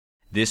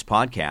This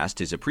podcast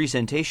is a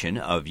presentation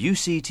of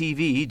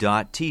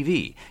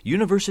UCTV.tv,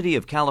 University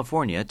of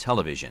California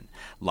Television.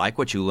 Like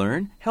what you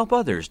learn? Help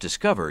others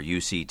discover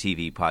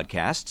UCTV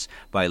podcasts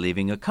by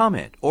leaving a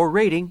comment or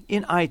rating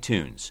in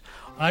iTunes.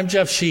 I'm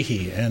Jeff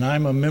Sheehy, and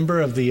I'm a member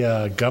of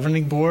the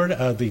governing board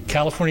of the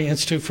California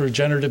Institute for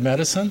Regenerative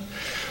Medicine,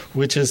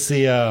 which is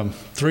the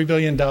 $3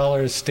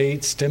 billion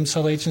state stem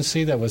cell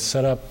agency that was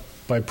set up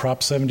by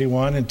Prop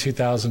 71 in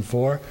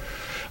 2004.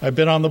 I've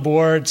been on the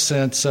board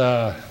since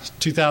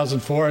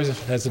 2004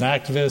 as an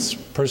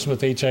activist, person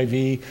with HIV.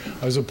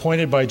 I was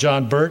appointed by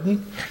John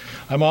Burton.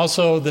 I'm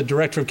also the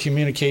Director of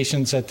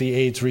Communications at the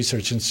AIDS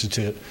Research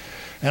Institute.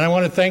 And I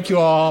want to thank you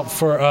all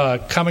for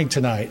coming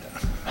tonight.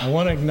 I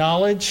want to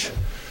acknowledge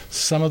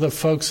some of the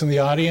folks in the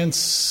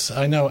audience.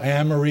 I know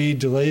Anne-Marie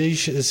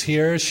Delage is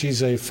here.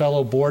 She's a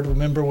fellow board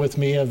member with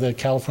me of the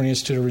California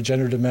Institute of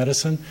Regenerative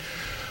Medicine.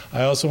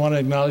 I also want to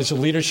acknowledge the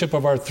leadership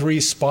of our three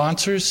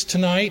sponsors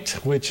tonight,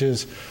 which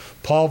is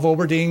Paul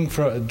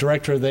Volberding,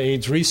 Director of the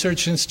AIDS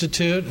Research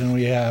Institute, and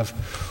we have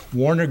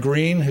Warner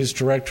Green, who's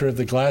Director of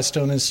the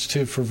Gladstone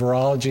Institute for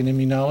Virology and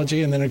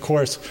Immunology, and then, of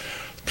course,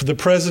 the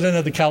President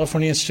of the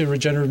California Institute of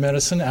Regenerative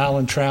Medicine,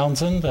 Alan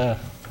Townsend, a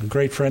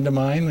great friend of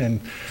mine,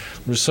 and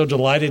we're so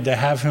delighted to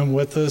have him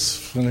with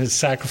us and his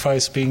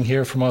sacrifice being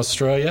here from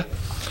Australia.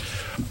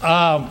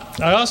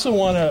 I also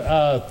want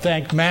to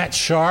thank Matt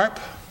Sharp,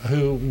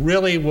 who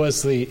really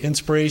was the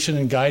inspiration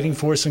and guiding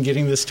force in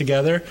getting this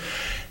together.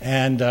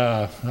 And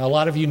a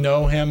lot of you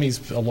know him.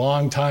 He's a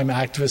longtime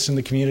activist in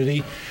the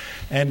community.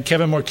 And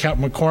Kevin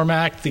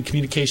McCormack, the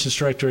communications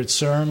director at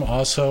CIRM,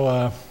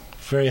 also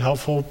very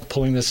helpful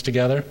pulling this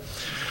together.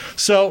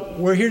 So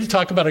we're here to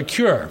talk about a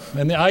cure.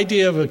 And the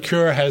idea of a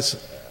cure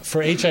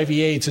for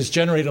HIV/AIDS has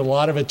generated a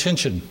lot of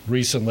attention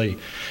recently.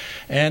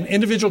 And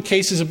individual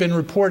cases have been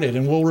reported,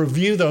 and we'll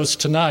review those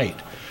tonight.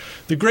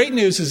 The great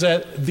news is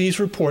that these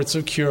reports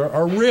of cure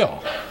are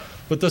real.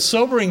 But the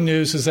sobering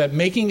news is that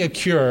making a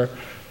cure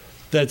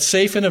that's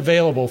safe and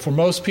available for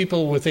most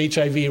people with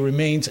HIV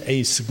remains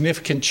a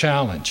significant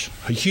challenge,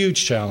 a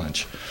huge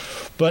challenge.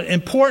 But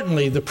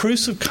importantly, the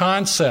proofs of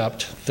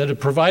concept that are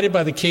provided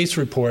by the case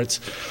reports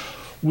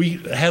we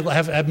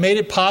have made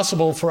it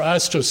possible for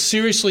us to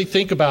seriously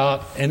think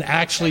about and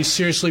actually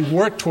seriously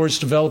work towards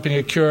developing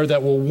a cure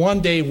that will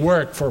one day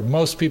work for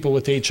most people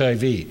with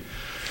HIV.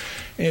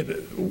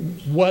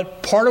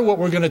 Part of what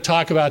we're going to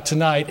talk about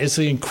tonight is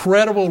the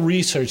incredible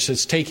research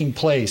that's taking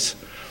place,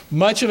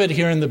 much of it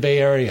here in the Bay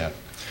Area.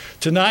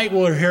 Tonight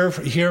we'll hear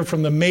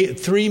from the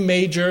three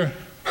major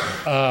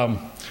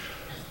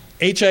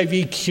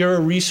HIV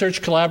cure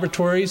research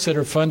collaboratories that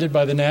are funded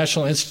by the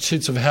National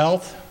Institutes of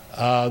Health.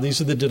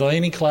 These are the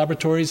Delaney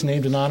Collaboratories,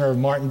 named in honor of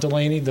Martin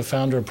Delaney, the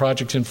founder of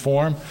Project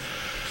Inform.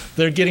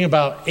 They're getting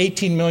about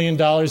 $18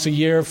 million a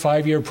year,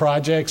 5-year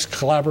projects,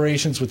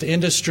 collaborations with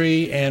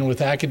industry and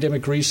with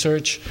academic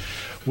research.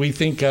 We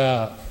think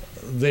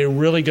they're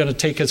really going to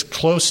take us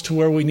close to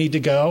where we need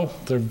to go.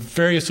 There are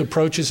various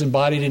approaches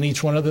embodied in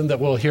each one of them that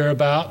we'll hear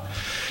about.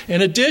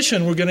 In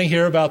addition, we're going to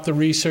hear about the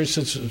research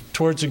that's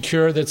towards a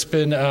cure that's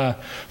been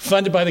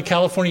funded by the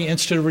California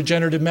Institute of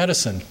Regenerative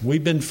Medicine.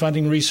 We've been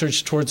funding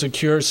research towards a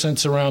cure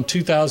since around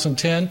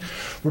 2010.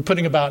 We're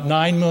putting about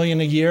 $9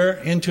 million a year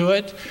into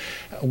it.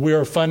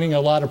 We're funding a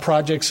lot of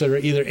projects that are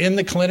either in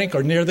the clinic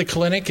or near the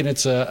clinic, and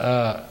it's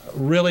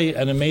really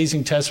an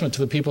amazing testament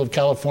to the people of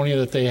California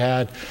that they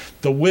had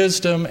the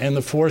wisdom and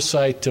the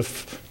foresight to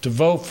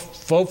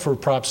vote for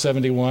Prop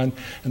 71,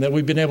 and that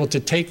we've been able to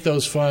take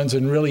those funds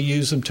and really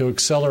use them to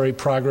accelerate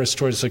progress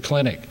towards the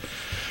clinic.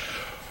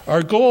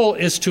 Our goal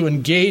is to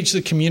engage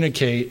the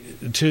community,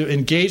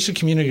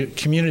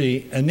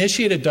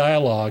 initiate a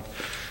dialogue,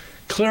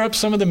 clear up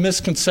some of the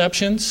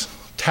misconceptions,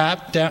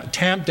 tamp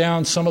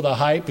down some of the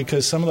hype,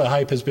 because some of the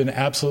hype has been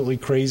absolutely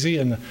crazy.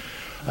 And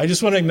I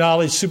just want to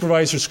acknowledge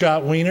Supervisor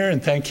Scott Wiener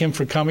and thank him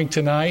for coming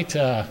tonight.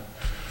 But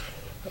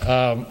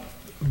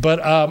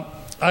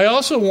I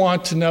also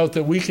want to note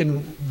that we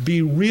can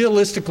be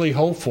realistically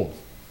hopeful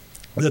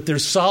that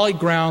there's solid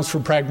grounds for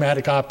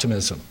pragmatic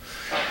optimism.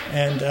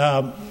 And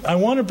I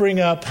want to bring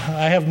up,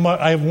 I have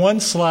one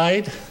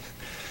slide,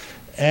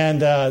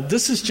 and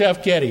this is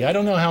Jeff Getty. I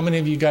don't know how many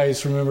of you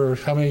guys remember,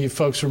 how many of you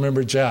folks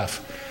remember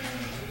Jeff?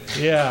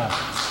 Yeah.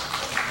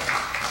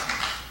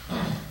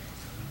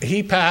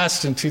 He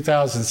passed in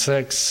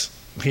 2006.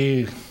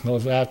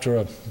 After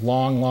a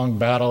long, long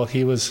battle,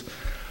 he was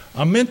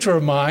a mentor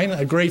of mine,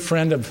 a great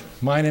friend of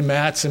mine and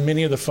Matt's and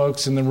many of the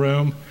folks in the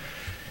room,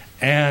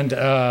 and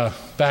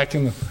back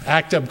in the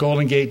ACT UP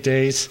Golden Gate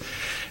days.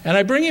 And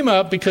I bring him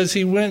up because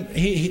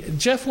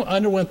Jeff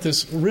underwent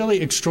this really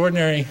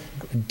extraordinary,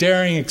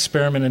 daring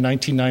experiment in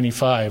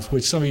 1995,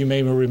 which some of you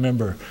may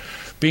remember,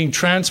 being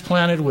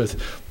transplanted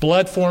with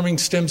blood-forming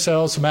stem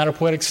cells,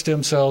 hematopoietic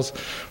stem cells,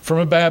 from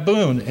a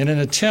baboon in an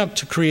attempt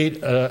to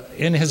create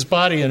in his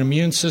body an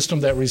immune system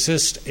that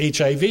resists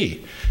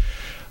HIV.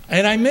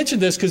 And I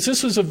mentioned this because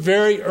this was a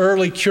very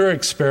early cure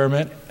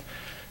experiment,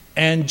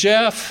 and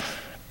Jeff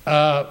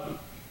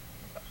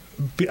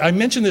I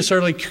mentioned this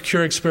early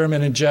cure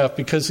experiment in Jeff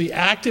because the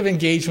active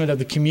engagement of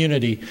the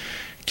community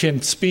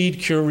can speed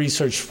cure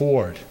research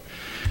forward.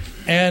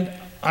 And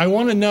I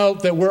want to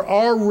note that we're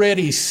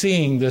already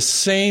seeing the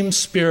same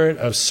spirit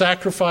of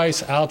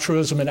sacrifice,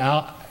 altruism, and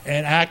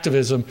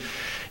activism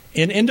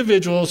in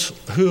individuals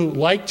who,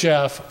 like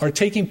Jeff, are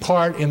taking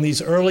part in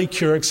these early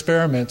cure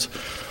experiments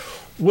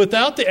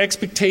without the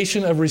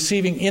expectation of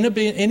receiving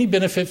any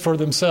benefit for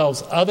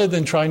themselves other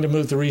than trying to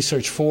move the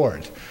research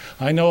forward.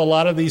 I know a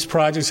lot of these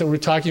projects that we're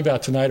talking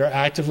about tonight are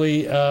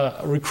actively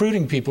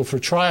recruiting people for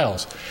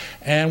trials.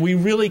 And we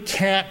really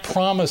can't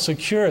promise a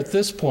cure at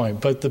this point,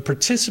 but the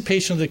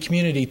participation of the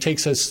community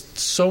takes us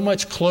so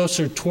much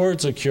closer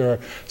towards a cure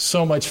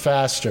so much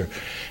faster.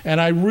 And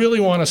I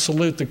really want to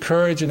salute the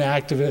courage and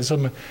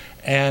activism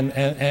and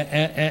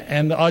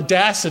the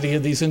audacity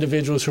of these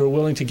individuals who are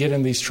willing to get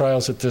in these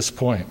trials at this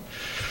point.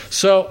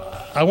 So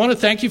I want to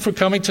thank you for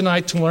coming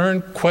tonight to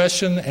learn,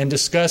 question, and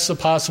discuss the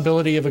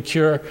possibility of a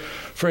cure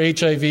for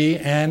HIV.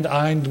 And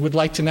I would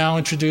like to now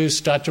introduce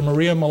Dr.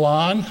 Maria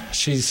Milan.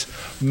 She's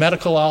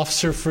medical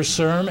officer for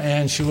CIRM,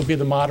 and she will be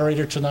the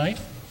moderator tonight.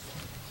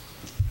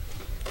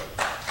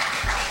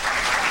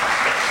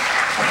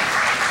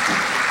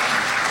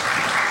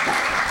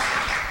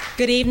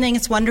 Good evening.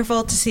 It's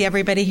wonderful to see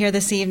everybody here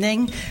this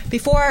evening.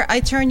 Before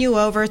I turn you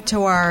over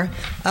to our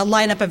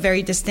lineup of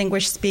very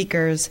distinguished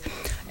speakers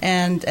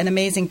and an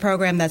amazing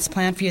program that's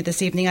planned for you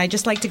this evening, I'd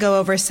just like to go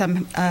over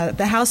some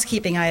the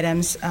housekeeping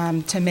items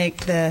to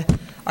make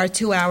our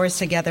 2 hours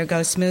together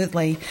go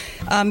smoothly.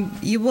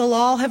 You will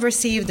all have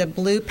received a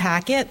blue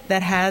packet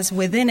that has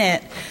within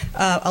it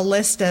a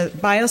list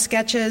of bio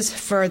sketches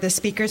for the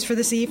speakers for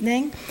this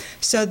evening.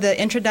 So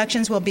the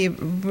introductions will be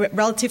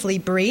relatively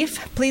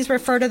brief. Please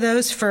refer to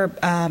those for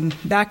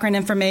background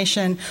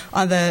information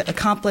on the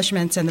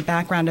accomplishments and the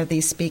background of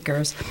these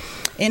speakers.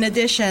 In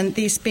addition,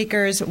 these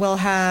speakers will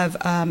have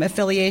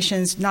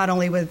affiliations not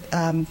only with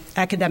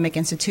academic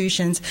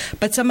institutions,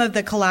 but some of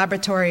the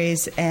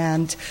collaboratories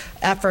and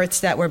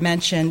efforts that were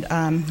mentioned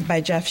by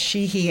Jeff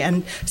Sheehy.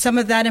 And some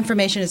of that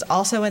information is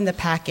also in the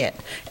packet.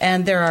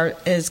 And there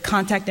is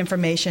contact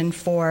information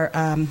for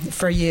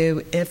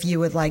you if you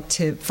would like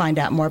to find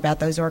out more about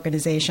those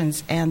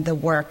organizations and the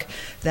work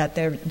that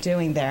they're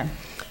doing there.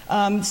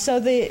 After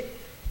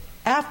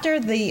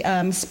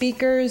the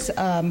speakers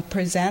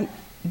present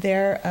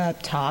their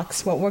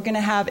talks, what we're going to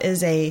have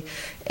is a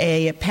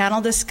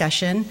panel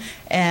discussion,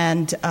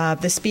 and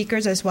the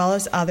speakers as well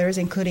as others,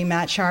 including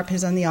Matt Sharp,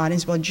 who's on the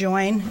audience, will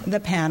join the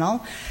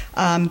panel.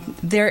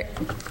 There,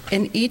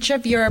 in each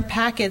of your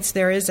packets,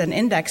 there is an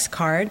index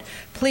card.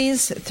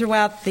 Please,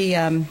 throughout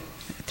the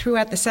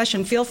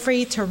session, feel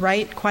free to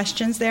write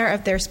questions there.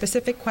 If there are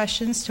specific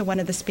questions to one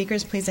of the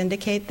speakers, please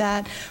indicate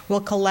that.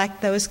 We'll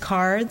collect those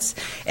cards,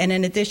 and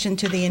in addition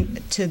to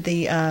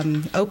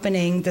the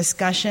opening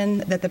discussion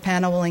that the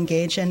panel will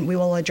engage in, we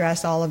will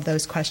address all of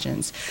those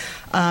questions.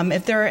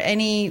 If there are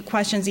any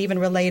questions even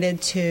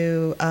related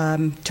to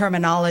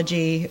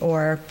terminology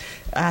or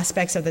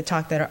aspects of the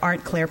talk that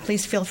aren't clear,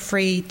 please feel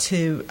free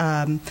to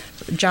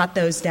jot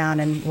those down,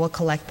 and we'll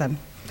collect them.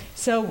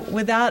 So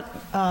without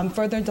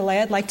further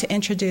delay, I'd like to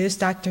introduce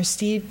Dr.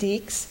 Steve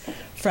Deeks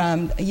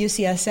from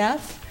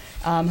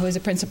UCSF, who is a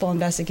principal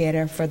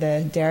investigator for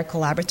the DARE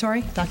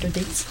Collaboratory. Dr.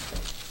 Deeks.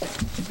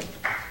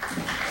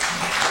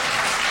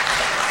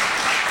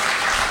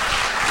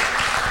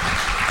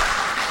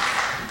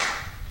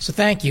 So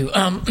thank you.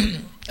 I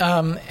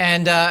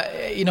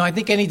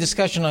think any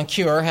discussion on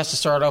cure has to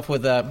start off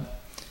with a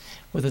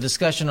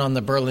discussion on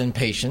the Berlin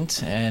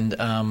patient.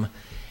 And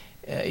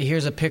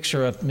here's a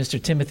picture of Mr.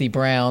 Timothy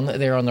Brown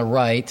there on the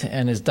right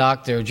and his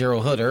doctor,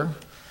 Gerald Hutter,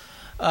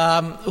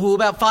 who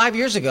about 5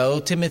 years ago,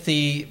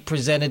 Timothy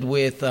presented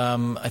with, I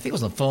think it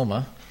was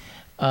lymphoma,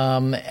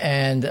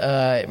 and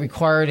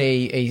required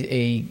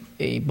a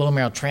bone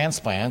marrow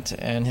transplant.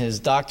 And his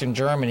doctor in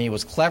Germany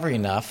was clever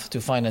enough to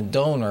find a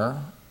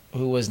donor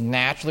who was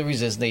naturally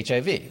resistant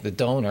to HIV. The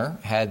donor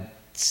had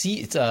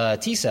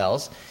T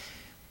cells,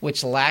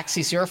 which lacked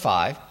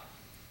CCR5,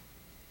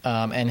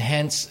 and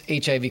hence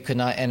HIV could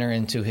not enter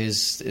into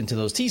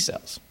those T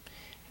cells.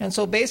 And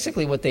so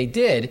basically what they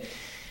did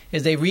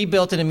is they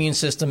rebuilt an immune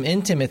system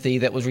in Timothy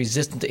that was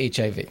resistant to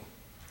HIV.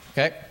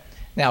 Okay?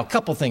 Now, a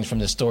couple things from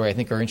this story I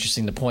think are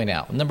interesting to point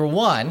out. Number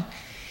one,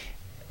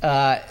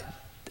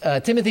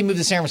 Timothy moved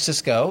to San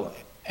Francisco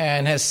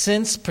and has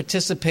since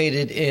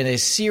participated in a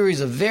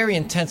series of very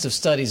intensive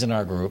studies in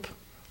our group: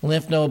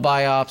 lymph node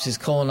biopsies,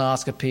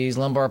 colonoscopies,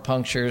 lumbar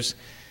punctures.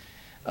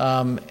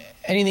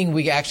 Anything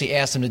we actually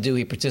asked him to do,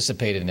 he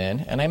participated in.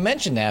 And I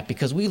mention that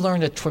because we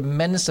learned a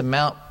tremendous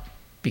amount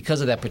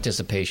because of that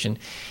participation.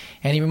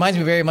 And he reminds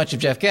me very much of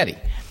Jeff Getty.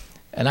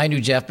 And I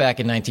knew Jeff back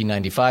in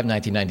 1995,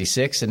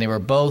 1996, and they were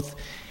both,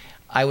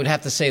 I would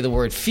have to say the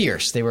word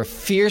fierce. They were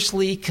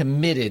fiercely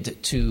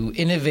committed to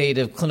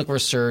innovative clinical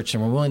research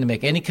and were willing to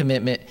make any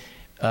commitment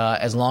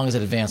as long as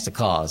it advanced the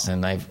cause.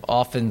 And I've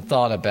often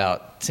thought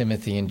about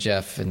Timothy and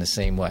Jeff in the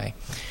same way.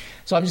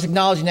 So I'm just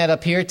acknowledging that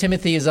up here.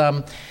 Timothy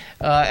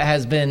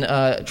has been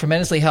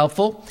tremendously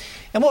helpful.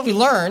 And what we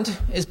learned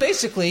is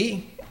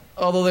basically,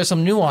 although there's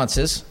some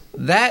nuances,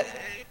 that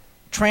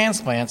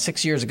transplant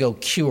 6 years ago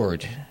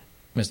cured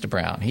Mr.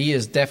 Brown. He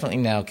is definitely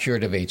now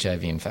cured of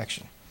HIV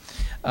infection.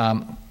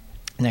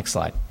 Next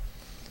slide.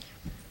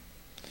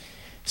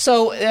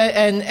 So,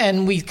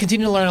 and we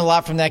continue to learn a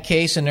lot from that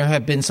case, and there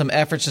have been some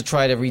efforts to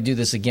try to redo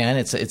this again.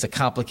 It's a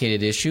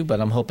complicated issue,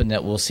 but I'm hoping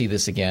that we'll see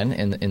this again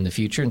in the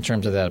future in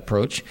terms of that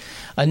approach.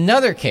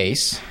 Another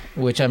case,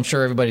 which I'm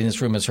sure everybody in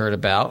this room has heard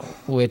about,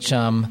 which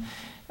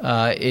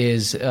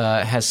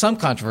has some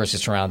controversy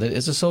surrounded it,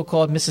 is the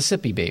so-called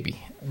Mississippi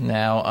baby.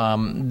 Now,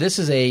 this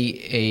is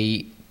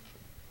a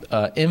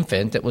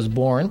infant that was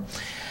born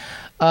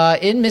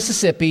in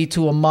Mississippi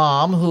to a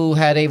mom who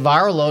had a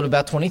viral load of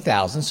about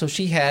 20,000, so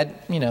she had,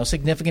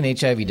 significant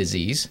HIV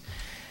disease.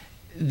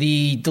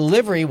 The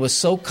delivery was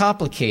so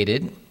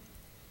complicated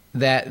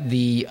that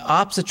the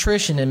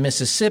obstetrician in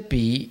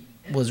Mississippi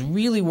was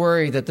really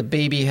worried that the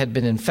baby had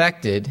been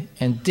infected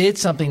and did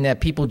something that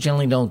people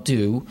generally don't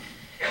do.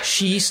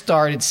 She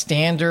started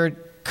standard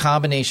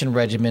combination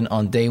regimen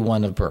on day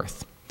one of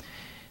birth,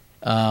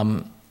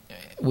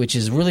 which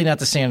is really not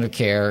the standard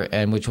care,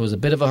 and which was a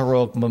bit of a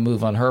heroic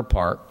move on her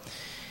part.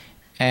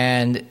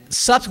 And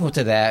subsequent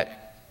to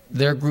that,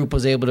 their group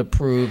was able to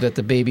prove that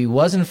the baby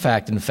was in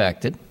fact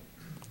infected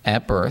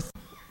at birth.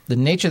 The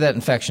nature of that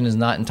infection is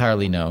not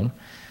entirely known,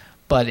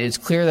 but it's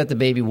clear that the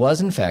baby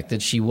was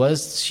infected.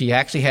 She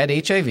actually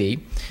had HIV,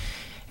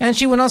 and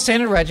she went on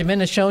standard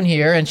regimen, as shown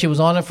here, and she was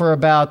on it for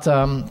about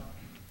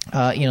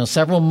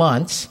several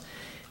months,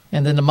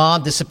 and then the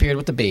mom disappeared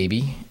with the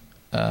baby.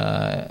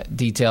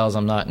 Details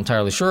I'm not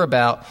entirely sure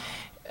about.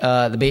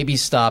 The baby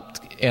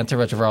stopped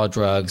antiretroviral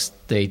drugs.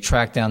 They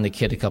tracked down the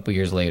kid a couple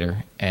years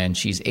later, and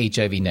she's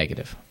HIV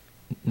negative.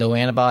 No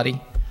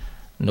antibody,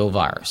 no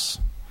virus.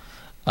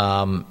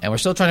 And we're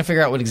still trying to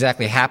figure out what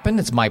exactly happened.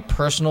 It's my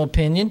personal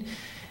opinion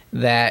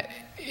that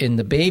in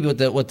the baby,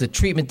 what the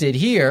treatment did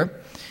here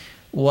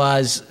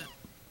was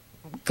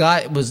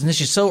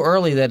initially so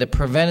early that it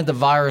prevented the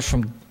virus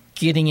from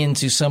getting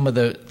into some of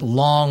the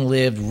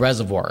long-lived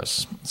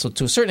reservoirs. So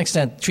to a certain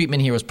extent,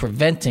 treatment here was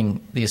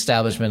preventing the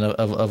establishment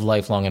of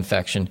lifelong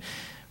infection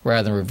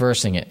rather than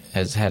reversing it,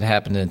 as had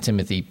happened in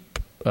Timothy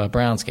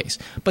Brown's case.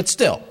 But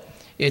still,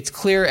 it's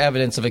clear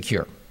evidence of a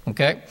cure.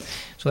 Okay?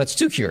 So that's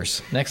 2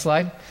 cures. Next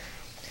slide.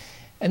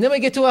 And then we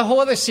get to a whole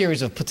other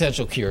series of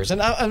potential cures.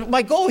 And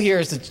my goal here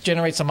is to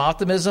generate some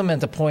optimism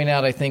and to point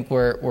out, I think,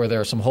 where there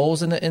are some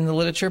holes in the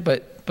literature,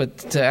 but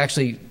to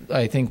actually,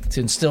 I think, to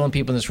instill in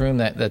people in this room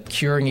that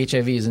curing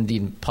HIV is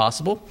indeed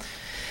possible.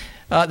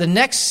 The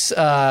next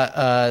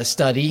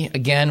study,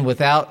 again,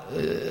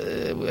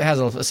 has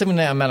a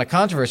similar amount of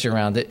controversy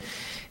around it,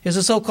 is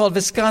a so-called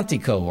Visconti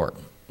cohort.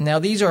 Now,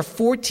 these are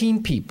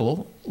 14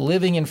 people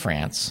living in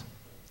France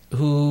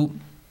who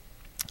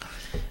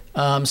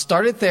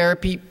started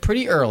therapy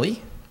pretty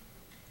early,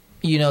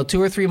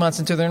 2 or 3 months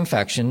into their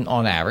infection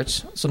on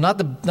average. So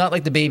not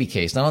like the baby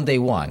case, not on day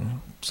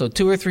one. So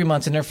 2 or 3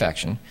 months in their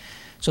infection.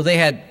 So they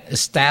had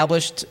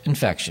established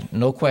infection,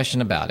 no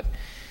question about it.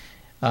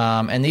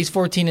 And these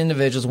 14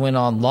 individuals went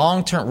on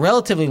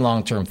relatively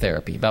long-term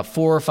therapy, about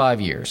 4 or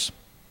 5 years,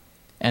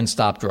 and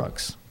stopped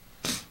drugs.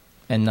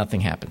 And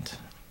nothing happened.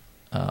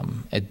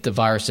 The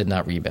virus did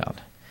not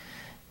rebound.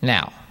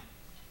 Now,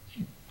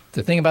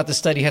 the thing about the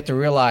study you have to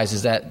realize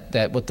is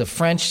that what the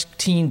French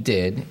team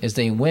did is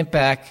they went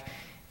back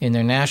in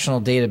their national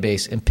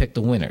database and picked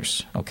the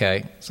winners,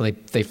 okay? So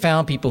they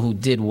found people who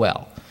did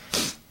well.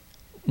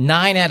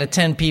 9 out of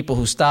 10 people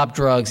who stopped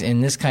drugs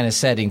in this kind of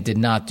setting did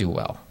not do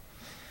well.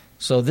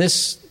 So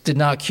this did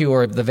not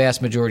cure the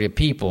vast majority of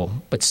people,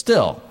 but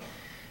still,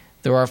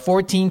 there are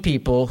 14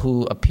 people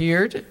who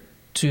appeared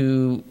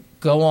to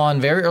go on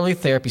very early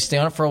therapy, stay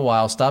on it for a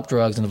while, stop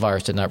drugs, and the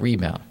virus did not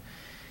rebound.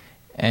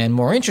 And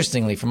more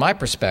interestingly, from my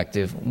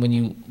perspective,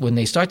 when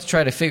they start to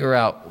try to figure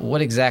out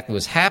what exactly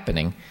was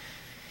happening,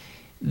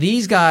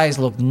 these guys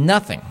look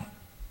nothing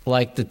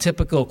like the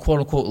typical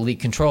quote-unquote elite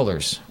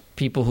controllers,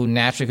 people who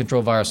naturally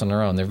control virus on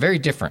their own. They're very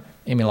different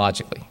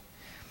immunologically.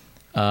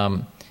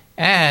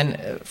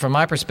 And from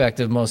my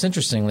perspective, most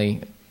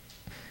interestingly,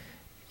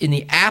 in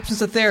the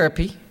absence of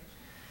therapy,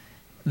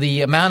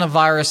 the amount of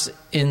virus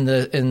in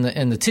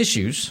the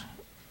tissues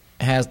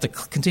has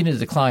continued to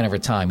decline over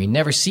time. You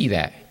never see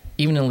that,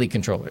 even in elite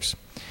controllers.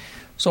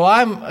 So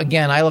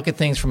I look at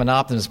things from an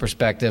optimist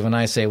perspective, and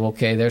I say, well,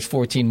 okay, there's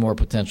 14 more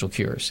potential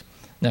cures.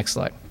 Next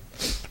slide.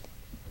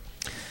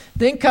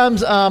 Then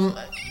comes, a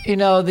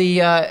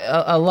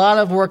lot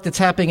of work that's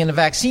happening in the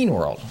vaccine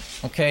world.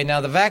 Okay,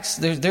 now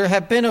there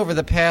have been over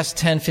the past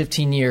 10,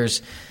 15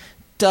 years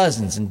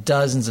dozens and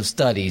dozens of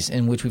studies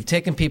in which we've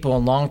taken people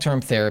on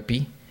long-term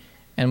therapy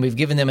and we've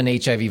given them an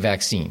HIV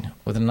vaccine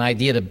with an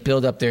idea to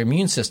build up their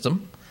immune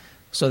system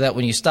so that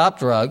when you stop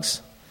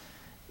drugs,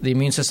 the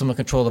immune system will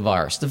control the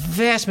virus. The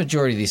vast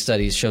majority of these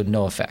studies showed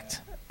no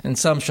effect, and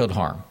some showed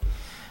harm.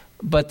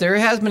 But there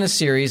has been a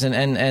series,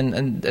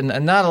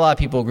 and not a lot of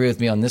people agree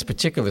with me on this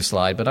particular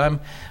slide, but I'm,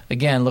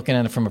 again, looking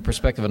at it from a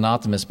perspective of an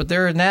optimist. But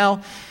there are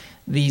now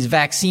these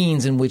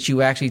vaccines in which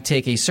you actually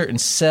take a certain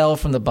cell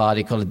from the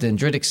body called a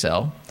dendritic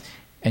cell,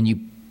 and you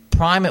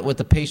prime it with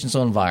the patient's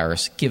own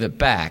virus, give it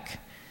back,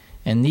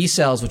 And these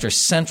cells, which are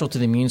central to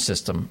the immune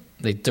system,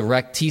 they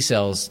direct T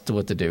cells to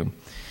what to do.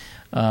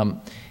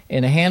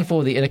 In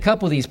a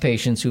couple of these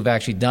patients who've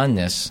actually done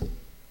this,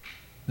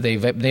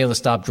 they've been able to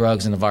stop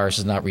drugs and the virus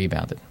has not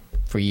rebounded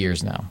for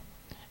years now.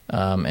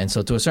 And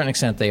so to a certain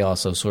extent, they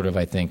also sort of,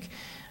 I think,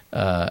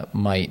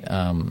 might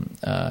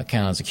count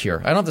as a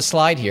cure. I don't have the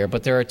slide here,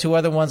 but there are two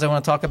other ones I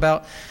want to talk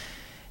about.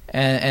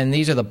 And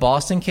these are the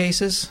Boston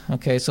cases.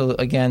 Okay, so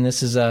again,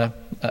 this is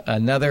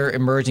another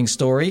emerging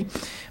story.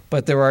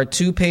 But there are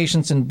two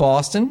patients in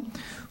Boston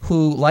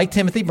who, like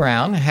Timothy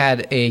Brown,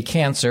 had a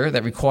cancer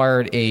that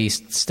required a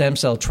stem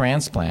cell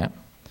transplant.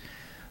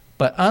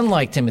 But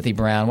unlike Timothy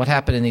Brown, what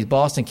happened in these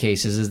Boston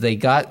cases is they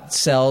got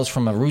cells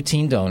from a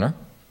routine donor,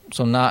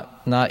 so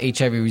not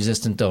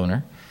HIV-resistant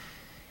donor,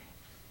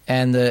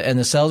 and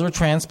the cells were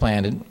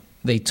transplanted.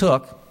 They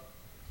took,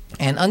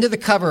 and under the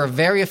cover of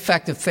very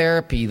effective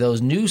therapy,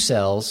 those new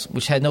cells,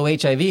 which had no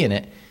HIV in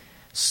it,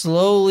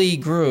 slowly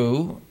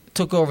grew,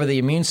 took over the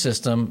immune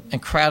system,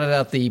 and crowded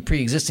out the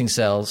pre-existing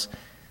cells.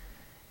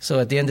 So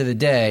at the end of the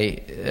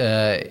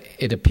day,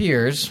 it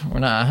appears, we're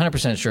not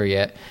 100% sure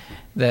yet,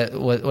 that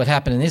what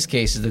happened in this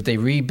case is that they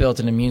rebuilt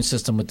an immune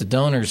system with the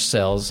donor's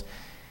cells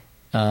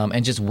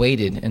and just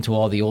waited until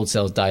all the old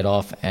cells died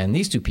off, and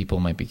these two people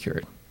might be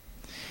cured.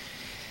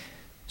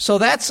 So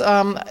that's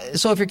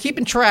so if you're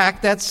keeping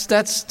track, that's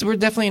we're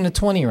definitely in the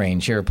 20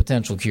 range here of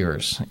potential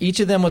cures, each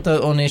of them with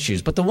their own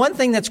issues. But the one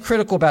thing that's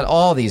critical about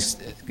all these,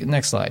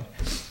 next slide.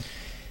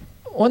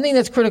 One thing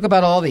that's critical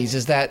about all these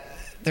is that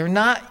they're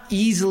not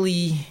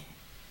easily,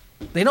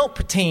 they don't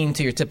pertain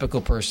to your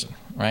typical person,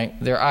 right?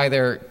 They're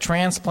either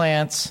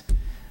transplants,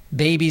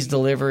 babies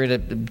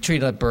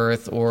treated at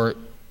birth, or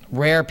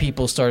rare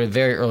people started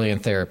very early in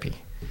therapy.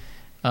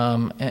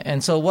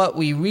 And so what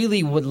we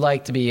really would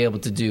like to be able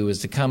to do is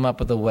to come up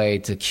with a way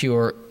to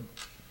cure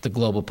the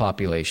global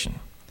population.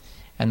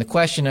 And the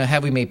question of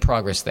have we made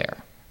progress there?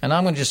 And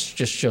I'm going to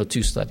just show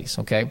two studies,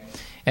 okay?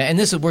 And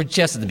we're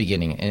just at the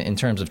beginning in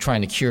terms of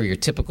trying to cure your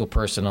typical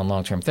person on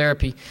long-term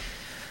therapy.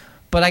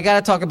 But I got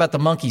to talk about the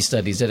monkey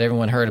studies that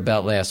everyone heard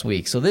about last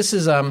week. So this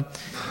is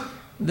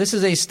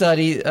a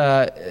study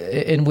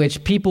in which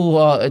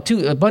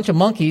a bunch of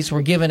monkeys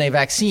were given a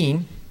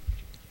vaccine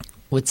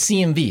with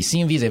CMV.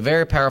 CMV is a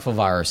very powerful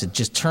virus. It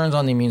just turns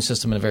on the immune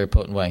system in a very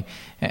potent way.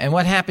 And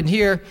what happened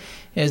here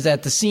is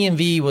that the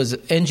CMV was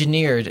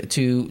engineered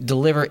to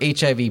deliver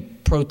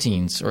HIV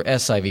proteins or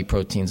SIV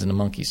proteins in the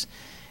monkeys.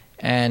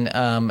 And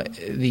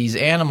these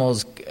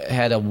animals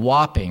had a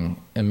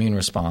whopping immune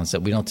response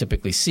that we don't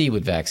typically see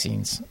with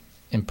vaccines,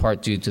 in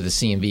part due to the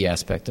CMV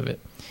aspect of it.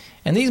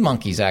 And these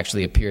monkeys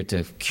actually appeared to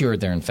have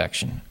cured their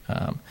infection.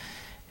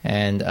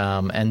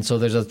 And so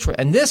there's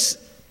and this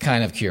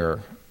kind of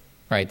cure,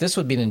 right, this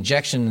would be an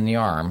injection in the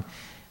arm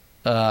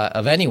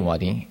of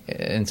anybody.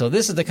 And so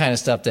this is the kind of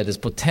stuff that is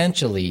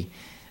potentially,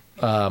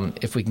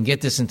 if we can get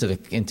this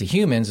into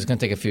humans, it's going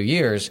to take a few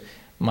years,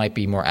 might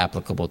be more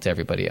applicable to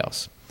everybody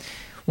else.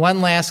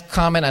 One last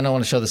comment. I don't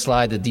want to show the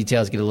slide. The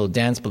details get a little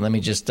dense, but let me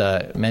just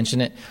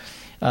mention it.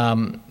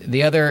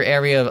 The other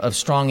area of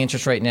strong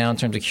interest right now in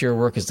terms of cure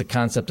work is the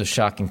concept of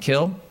shock and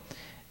kill.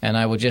 And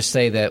I would just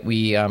say that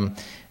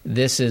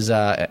this is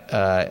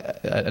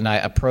an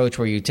approach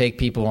where you take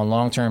people on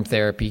long-term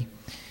therapy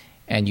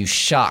and you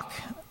shock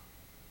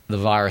the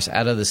virus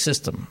out of the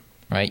system,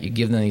 right? You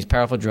give them these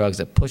powerful drugs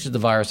that pushes the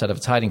virus out of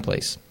its hiding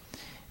place,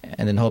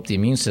 and then hope the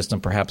immune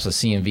system, perhaps a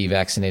CMV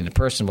vaccinated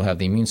person, will have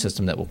the immune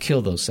system that will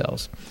kill those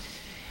cells.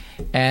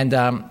 And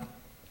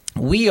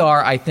we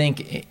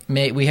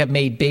have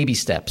made baby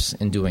steps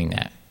in doing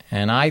that.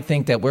 And I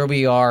think that where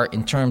we are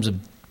in terms of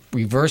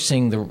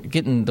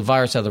getting the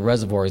virus out of the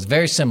reservoir is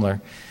very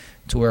similar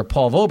to where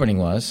Paul Volberning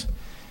was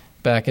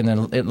back in the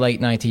late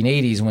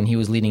 1980s when he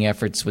was leading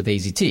efforts with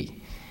AZT.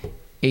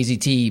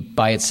 AZT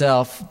by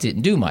itself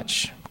didn't do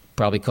much,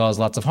 probably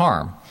caused lots of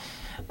harm.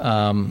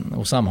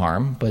 Some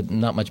harm, but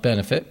not much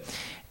benefit.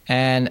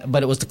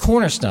 But it was the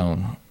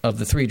cornerstone of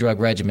the 3-drug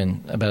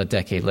regimen about a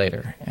decade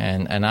later.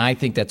 And I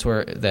think that's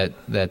where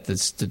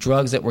the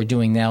drugs that we're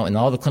doing now in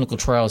all the clinical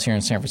trials here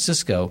in San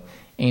Francisco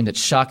aimed at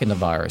shocking the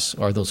virus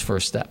are those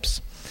first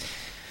steps.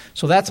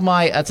 So that's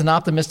an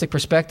optimistic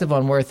perspective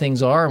on where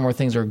things are and where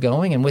things are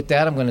going. And with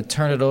that, I'm going to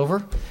turn it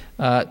over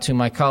to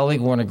my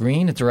colleague Warner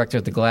Green, the director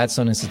at the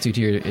Gladstone Institute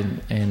here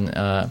in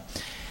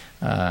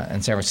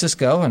San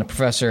Francisco, and a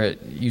professor at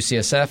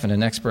UCSF and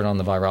an expert on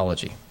the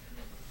virology.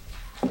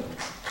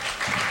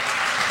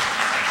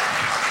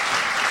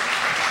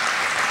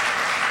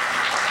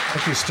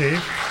 Thank you,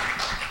 Steve.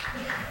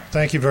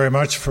 Thank you very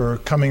much for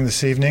coming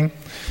this evening.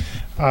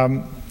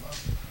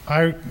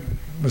 I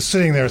was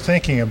sitting there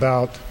thinking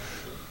about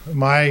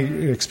my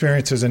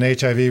experiences in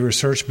HIV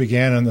research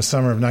began in the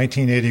summer of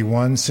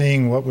 1981,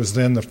 seeing what was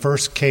then the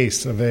first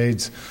case of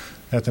AIDS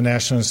at the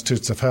National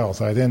Institutes of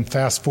Health. I then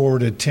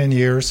fast-forwarded 10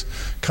 years,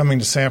 coming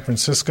to San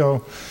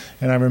Francisco,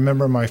 and I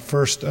remember my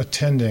first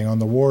attending on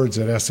the wards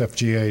at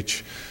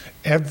SFGH.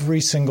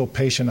 Every single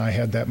patient I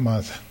had that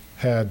month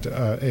had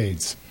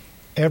AIDS.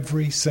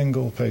 Every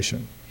single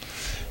patient.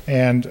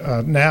 And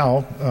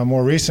now,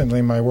 more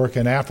recently, my work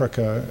in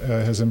Africa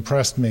has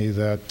impressed me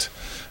that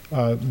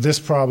this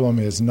problem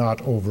is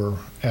not over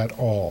at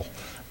all.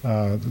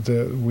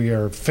 We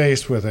are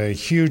faced with a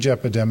huge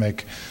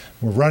epidemic.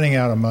 We're running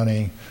out of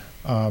money,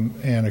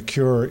 and a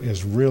cure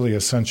is really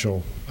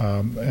essential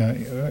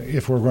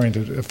if we're going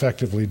to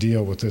effectively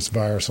deal with this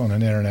virus on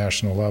an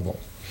international level.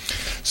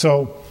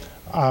 So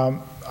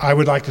I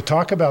would like to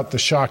talk about the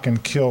shock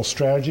and kill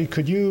strategy.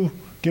 Could you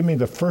give me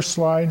the first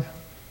slide?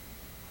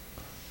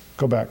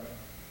 Go back,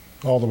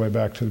 all the way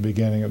back to the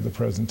beginning of the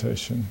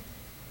presentation.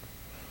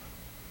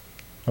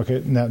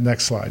 Okay,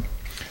 next slide.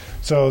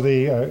 So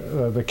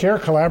the CARE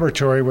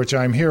Collaboratory, which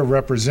I'm here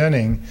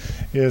representing,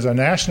 is a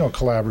national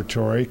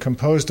collaboratory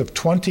composed of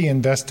 20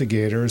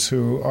 investigators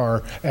who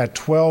are at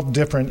 12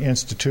 different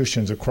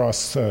institutions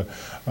across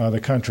the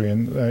country,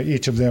 and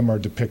each of them are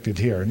depicted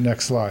here.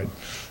 Next slide.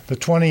 The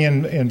 20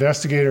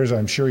 investigators,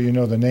 I'm sure you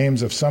know the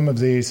names of some of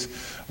these,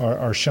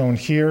 are shown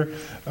here.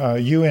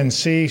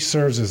 UNC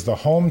serves as the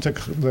home to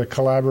the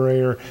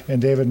collaborator,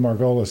 and David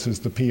Margolis is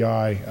the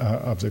PI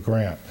of the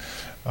grant.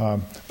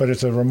 But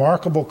it's a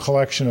remarkable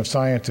collection of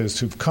scientists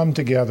who've come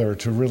together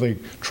to really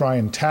try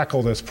and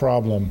tackle this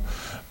problem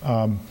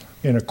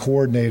in a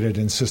coordinated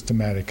and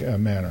systematic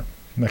manner.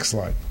 Next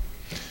slide.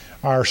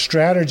 Our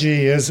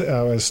strategy is,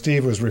 as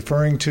Steve was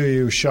referring to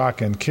you,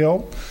 shock and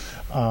kill.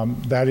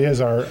 That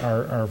is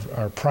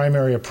our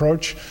primary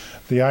approach.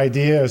 The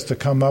idea is to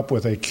come up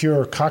with a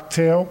cure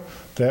cocktail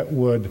that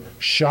would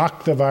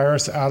shock the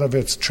virus out of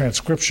its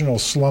transcriptional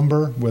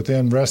slumber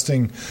within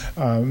resting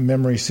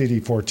memory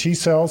CD4 T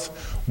cells.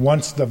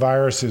 Once the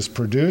virus is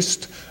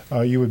produced,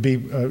 you would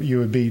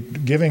be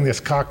giving this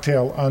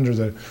cocktail under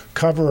the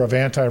cover of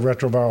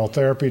antiretroviral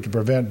therapy to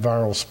prevent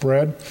viral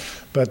spread.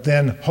 But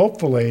then,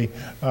 hopefully,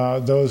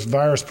 those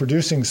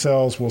virus-producing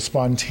cells will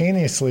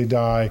spontaneously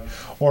die,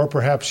 or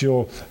perhaps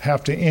you'll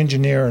have to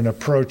engineer an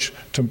approach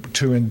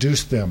to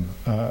induce them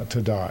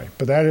to die.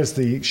 But that is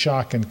the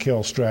shock and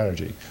kill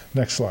strategy.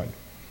 Next slide.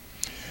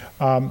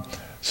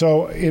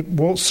 So it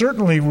will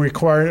certainly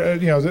require,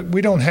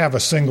 we don't have a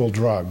single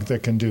drug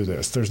that can do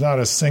this. There's not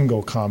a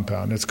single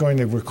compound. It's going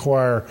to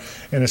require,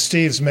 and as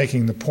Steve's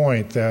making the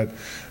point that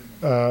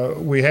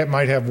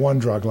might have one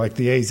drug, like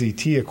the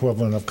AZT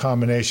equivalent of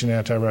combination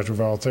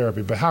antiretroviral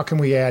therapy, but how can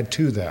we add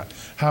to that?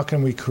 How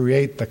can we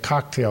create the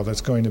cocktail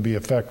that's going to be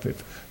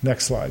effective?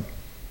 Next slide.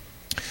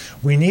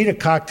 We need a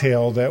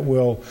cocktail that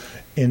will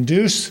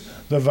induce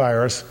the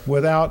virus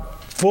without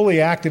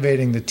fully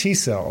activating the T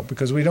cell,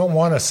 because we don't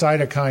want a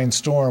cytokine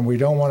storm. We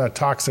don't want a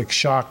toxic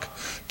shock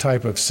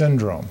type of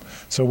syndrome.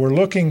 So we're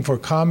looking for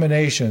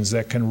combinations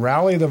that can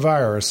rally the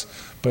virus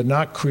but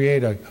not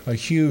create a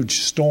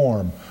huge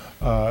storm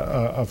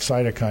of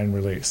cytokine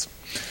release.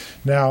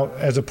 Now,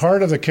 as a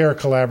part of the CARE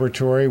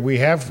Collaboratory, we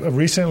have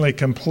recently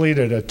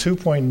completed a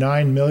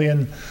 2.9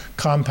 million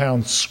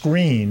compound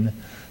screen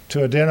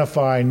to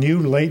identify new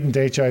latent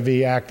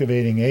HIV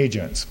activating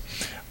agents.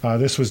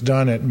 This was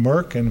done at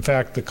Merck. In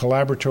fact, the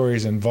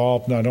collaboratories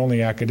involved not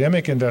only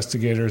academic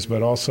investigators,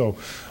 but also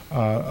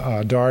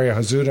Daria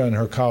Hazuda and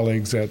her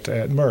colleagues at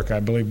Merck.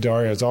 I believe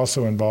Daria is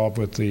also involved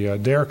with the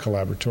DARE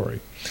Collaboratory.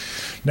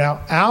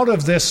 Now, out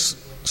of this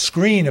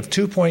screen of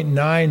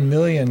 2.9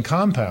 million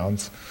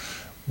compounds,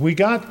 we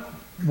got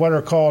what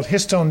are called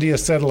histone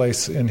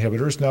deacetylase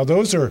inhibitors. Now,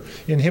 those are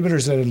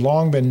inhibitors that had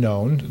long been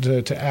known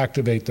to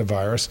activate the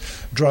virus,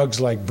 drugs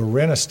like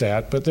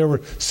vorinostat, but there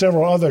were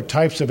several other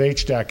types of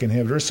HDAC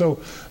inhibitors, so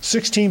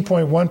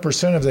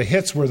 16.1% of the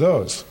hits were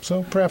those,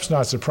 so perhaps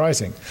not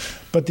surprising.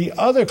 But the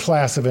other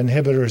class of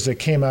inhibitors that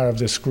came out of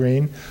this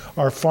screen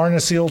are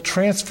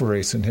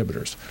farnesyltransferase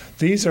inhibitors.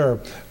 These are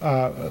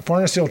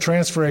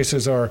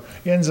farnesyltransferases are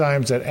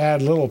enzymes that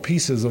add little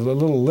pieces of the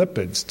little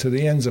lipids to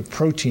the ends of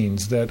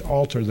proteins that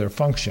alter their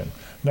function.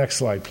 Next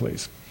slide,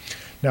 please.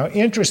 Now,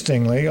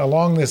 interestingly,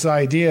 along this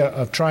idea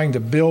of trying to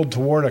build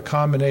toward a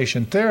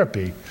combination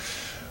therapy,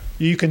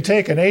 you can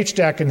take an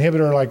HDAC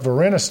inhibitor like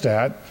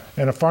vorinostat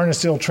and a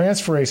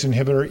farnesyltransferase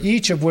inhibitor,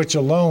 each of which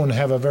alone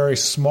have a very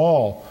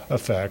small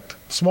effect,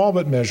 small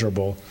but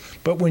measurable.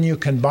 But when you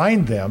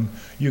combine them,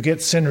 you get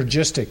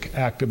synergistic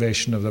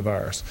activation of the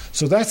virus.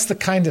 So that's the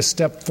kind of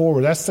step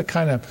forward. That's the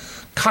kind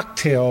of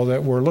cocktail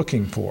that we're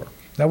looking for.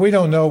 Now, we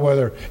don't know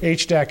whether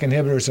HDAC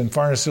inhibitors and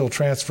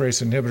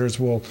farnesyltransferase inhibitors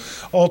will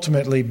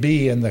ultimately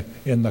be in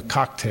the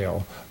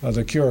cocktail,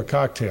 the cure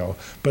cocktail.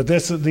 But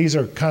these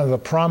are kind of the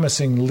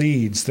promising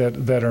leads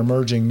that are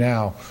emerging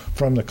now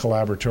from the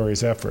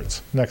collaboratory's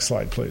efforts. Next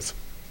slide, please.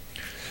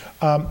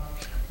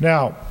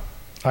 Now,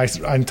 I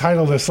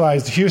entitled this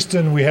slide,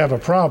 Houston, we have a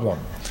problem.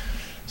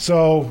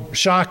 So,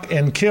 shock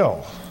and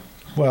kill.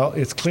 Well,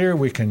 it's clear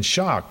we can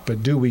shock,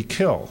 but do we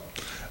kill?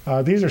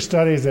 These are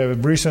studies that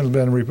have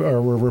recently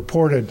were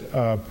reported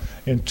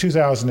in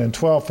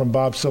 2012 from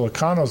Bob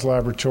Silicano's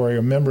laboratory,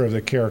 a member of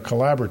the CARE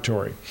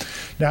Collaboratory.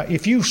 Now,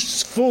 if you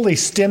fully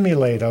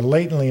stimulate a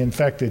latently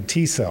infected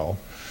T cell,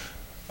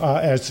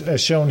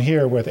 as shown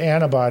here with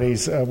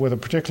antibodies, with a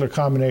particular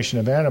combination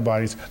of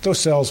antibodies, those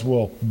cells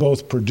will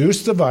both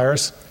produce the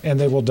virus and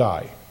they will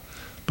die.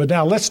 But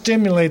now let's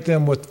stimulate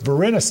them with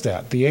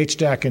vorinostat, the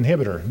HDAC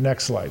inhibitor.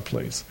 Next slide,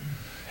 please.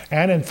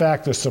 And in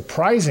fact, the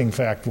surprising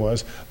fact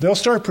was they'll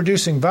start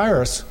producing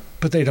virus,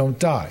 but they don't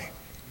die.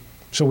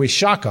 So we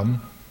shock them,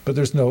 but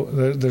there's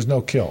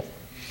no kill.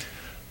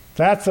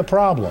 That's the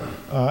problem,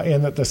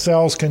 in that the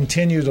cells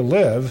continue to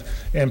live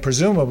and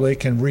presumably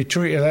can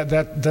retreat.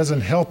 That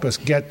doesn't help us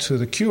get to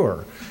the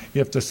cure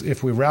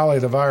if we rally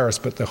the virus,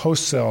 but the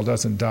host cell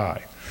doesn't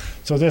die.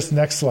 So this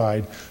next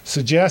slide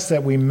suggests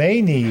that we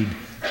may need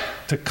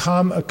to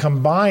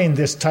combine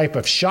this type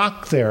of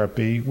shock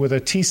therapy with a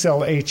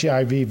T-cell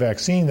HIV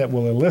vaccine that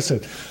will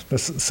elicit the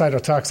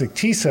cytotoxic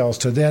T cells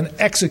to then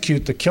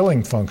execute the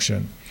killing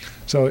function.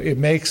 So it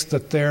makes the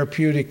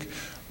therapeutic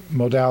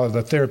modality,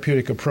 the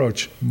therapeutic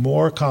approach,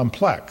 more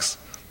complex.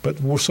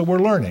 So we're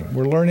learning.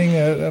 We're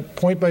learning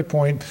point by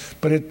point,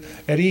 but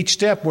at each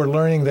step we're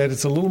learning that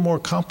it's a little more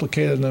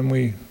complicated than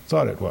we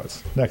thought it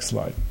was. Next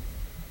slide.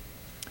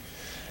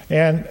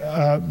 And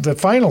the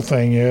final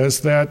thing is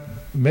that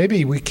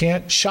maybe we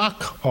can't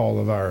shock all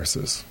the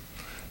viruses.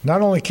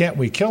 Not only can't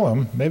we kill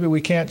them, maybe we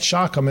can't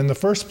shock them in the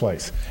first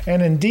place.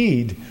 And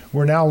indeed,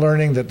 we're now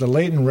learning that the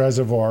latent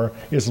reservoir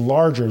is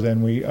larger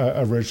than we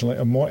originally,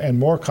 and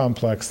more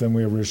complex than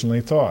we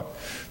originally thought.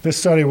 This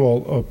study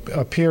will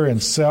appear in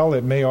Cell.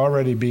 It may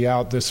already be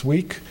out this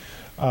week.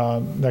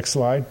 Next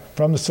slide.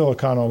 From the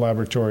Silicano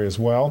laboratory as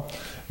well.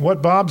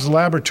 What Bob's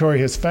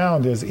laboratory has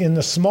found is in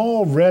the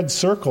small red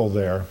circle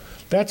there,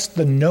 that's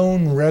the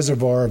known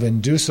reservoir of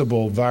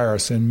inducible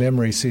virus in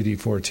memory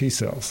CD4 T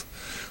cells.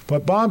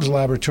 What Bob's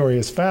laboratory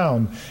has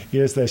found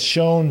is that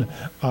shown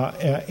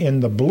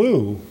in the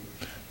blue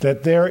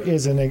that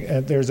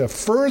there's a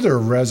further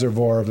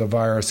reservoir of the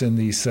virus in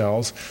these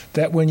cells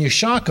that when you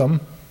shock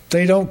them,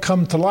 they don't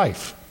come to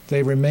life.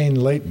 They remain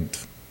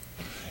latent.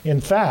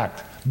 In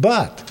fact,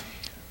 but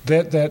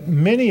that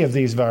many of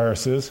these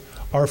viruses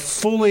are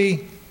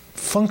fully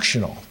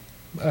functional.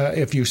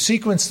 If you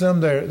sequence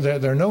them,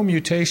 there are no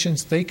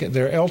mutations. Their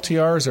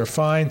LTRs are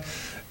fine.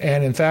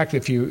 And in fact,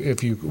 if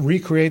you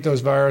recreate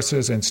those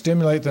viruses and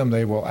stimulate them,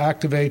 they will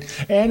activate.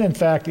 And in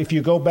fact, if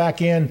you go back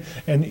in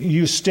and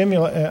use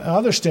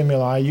other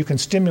stimuli, you can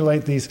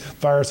stimulate these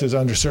viruses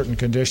under certain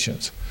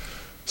conditions.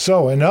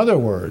 So, in other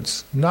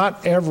words,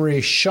 not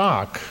every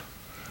shock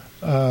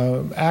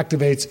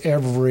activates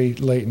every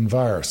latent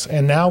virus.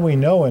 And now we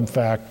know, in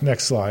fact,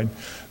 next slide,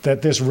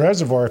 that this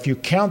reservoir, if you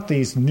count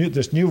this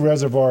new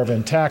reservoir of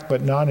intact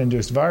but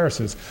non-induced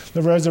viruses,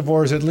 the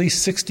reservoir is at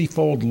least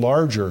 60-fold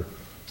larger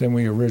than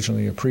we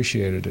originally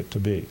appreciated it to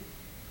be.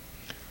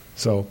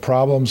 So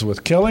problems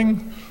with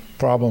killing,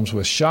 problems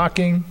with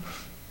shocking,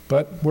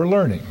 but we're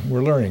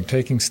learning,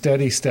 taking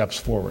steady steps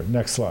forward.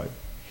 Next slide.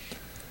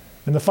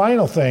 And the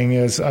final thing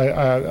is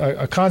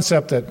a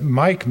concept that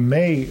Mike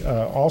may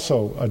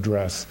also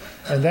address,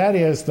 and that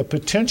is the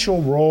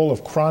potential role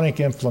of chronic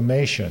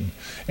inflammation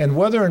and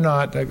whether or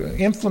not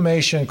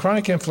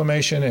chronic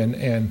inflammation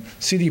and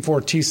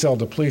CD4 T cell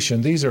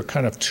depletion, these are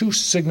kind of two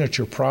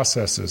signature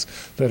processes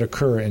that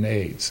occur in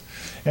AIDS.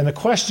 And the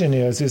question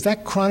is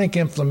that chronic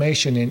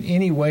inflammation in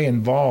any way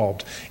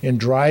involved in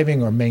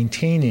driving or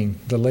maintaining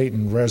the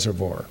latent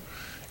reservoir?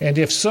 And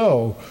if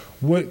so,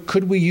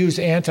 could we use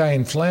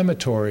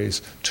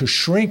anti-inflammatories to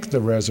shrink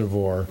the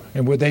reservoir,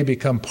 and would they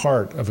become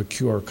part of a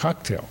cure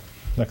cocktail?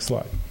 Next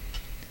slide.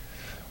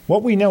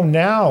 What we know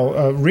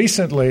now,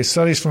 recently,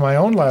 studies from my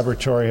own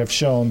laboratory have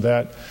shown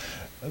that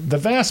the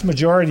vast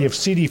majority of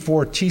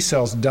CD4 T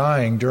cells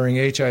dying during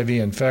HIV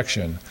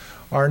infection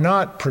are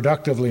not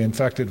productively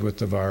infected with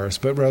the virus,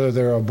 but rather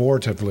they're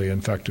abortively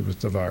infected with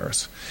the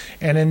virus.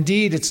 And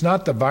indeed, it's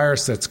not the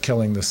virus that's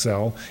killing the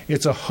cell,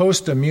 it's a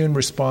host immune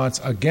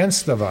response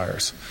against the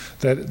virus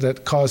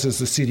that causes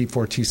the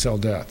CD4 T cell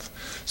death.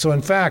 So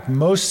in fact,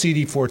 most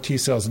CD4 T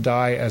cells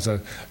die as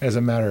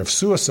a matter of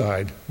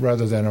suicide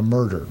rather than a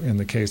murder in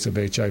the case of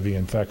HIV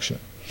infection.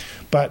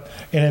 And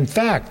in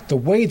fact, the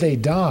way they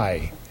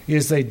die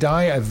is they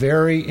die a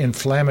very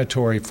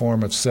inflammatory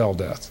form of cell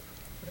death.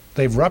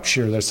 They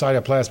rupture their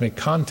cytoplasmic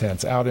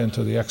contents out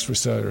into the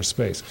extracellular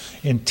space.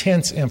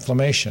 Intense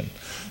inflammation.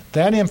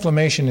 That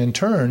inflammation, in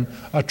turn,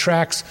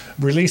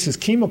 releases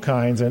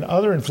chemokines and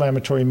other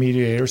inflammatory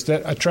mediators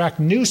that attract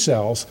new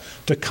cells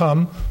to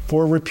come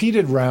for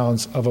repeated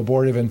rounds of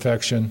abortive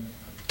infection,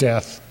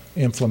 death,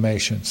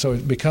 inflammation. So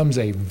it becomes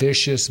a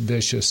vicious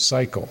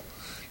cycle.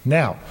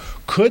 Now,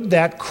 could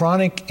that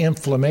chronic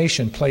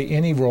inflammation play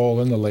any role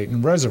in the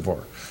latent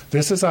reservoir?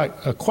 This is a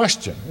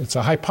question. It's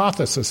a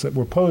hypothesis that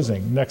we're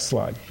posing. Next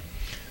slide.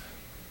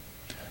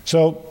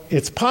 So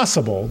it's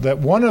possible that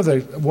one of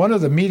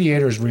the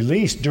mediators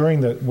released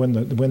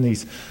when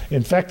these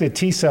infected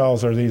T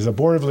cells or these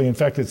abortively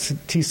infected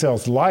T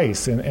cells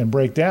lyse and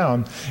break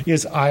down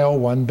is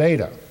IL-1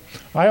 beta.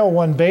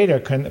 IL-1 beta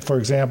can, for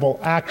example,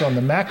 act on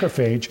the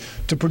macrophage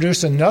to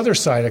produce another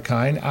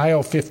cytokine,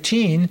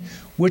 IL-15,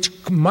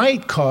 which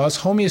might cause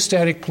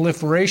homeostatic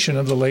proliferation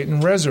of the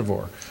latent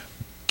reservoir,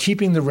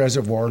 keeping the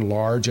reservoir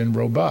large and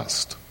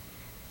robust.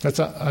 It's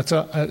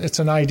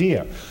an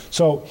idea.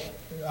 So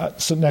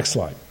next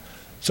slide.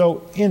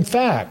 So in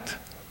fact,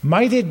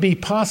 Might it be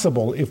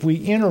possible if we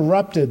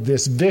interrupted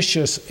this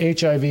vicious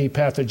HIV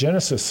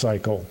pathogenesis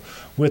cycle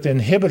with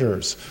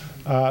inhibitors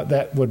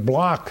that would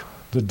block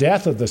the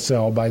death of the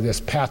cell by this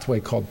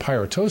pathway called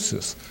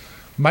pyrotosis?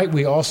 Might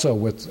we also,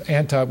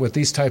 with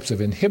these types of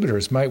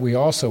inhibitors, might we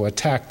also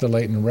attack the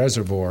latent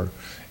reservoir?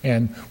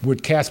 And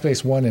would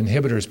caspase-1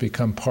 inhibitors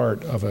become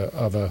part of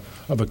a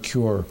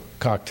cure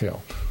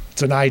cocktail?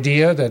 It's an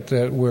idea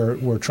that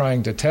we're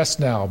trying to test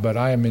now, but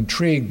I am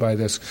intrigued by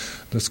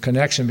this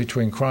connection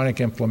between chronic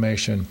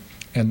inflammation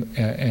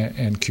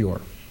and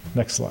cure.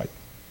 Next slide.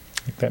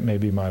 I think that may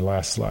be my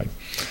last slide.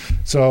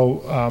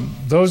 So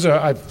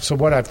so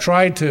what I've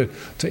tried to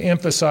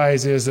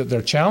emphasize is that there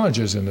are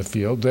challenges in the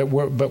field, but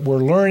we're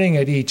learning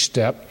at each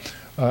step.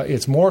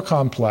 It's more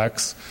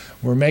complex.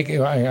 I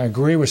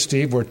agree with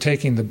Steve. We're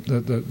taking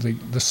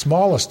the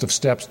smallest of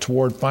steps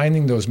toward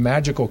finding those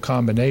magical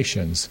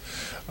combinations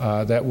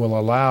that will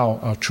allow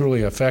a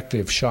truly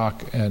effective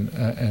shock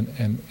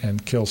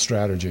and kill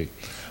strategy.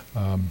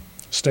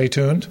 Stay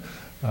tuned.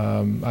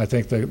 I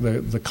think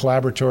the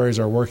collaboratories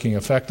are working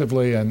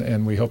effectively,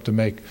 and we hope to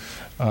make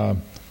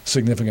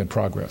significant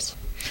progress.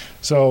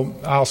 So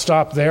I'll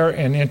stop there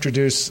and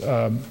introduce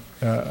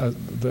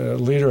the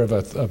leader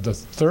of the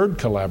third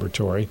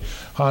collaboratory,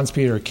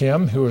 Hans-Peter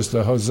Kim, who is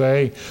the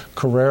Jose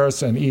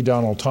Carreras and E.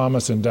 Donald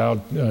Thomas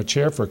Endowed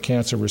Chair for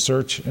Cancer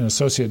Research and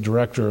Associate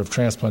Director of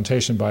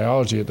Transplantation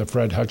Biology at the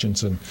Fred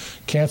Hutchinson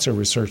Cancer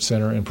Research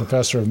Center and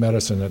Professor of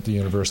Medicine at the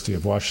University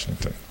of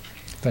Washington.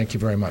 Thank you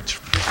very much.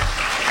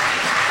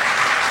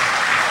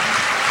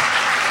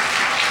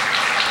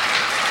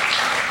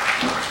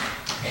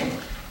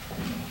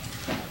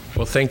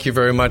 Well, thank you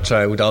very much.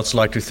 I would also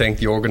like to thank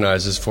the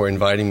organizers for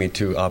inviting me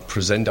to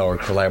present our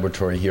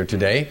collaboratory here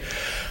today.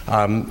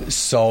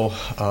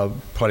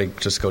 Probably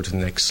just go to the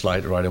next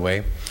slide right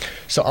away.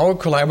 So our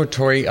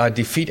collaboratory,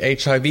 Defeat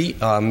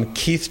HIV,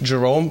 Keith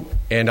Jerome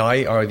and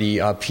I are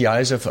the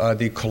PIs of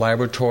the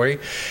collaboratory,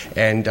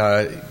 and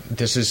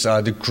this is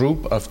the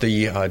group of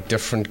the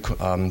different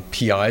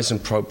PIs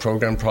and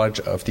program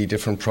of the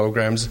different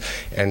programs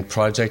and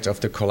projects of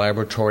the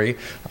collaboratory.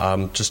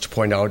 Just to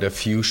point out a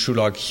few: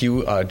 Shulak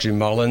Hugh, Jim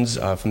Mullins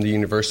from the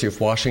University of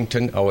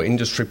Washington. Our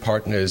industry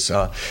partner is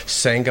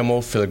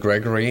Sangamo, Phil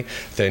Gregory,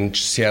 then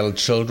Seattle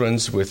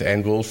Children's with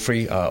Ann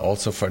Wolfrey,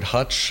 also Fred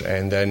Hutch,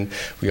 and then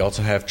we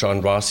also have John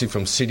Rossi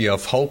from City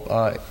of Hope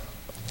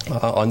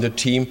on the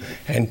team,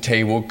 and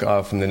Tay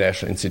Wook from the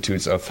National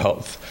Institutes of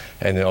Health,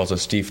 and then also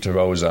Steve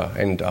DeRosa,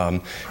 and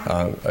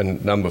a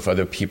number of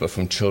other people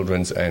from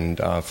Children's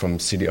and from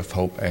City of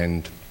Hope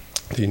and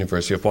the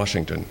University of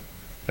Washington.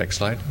 Next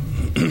slide.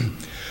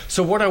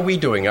 So what are we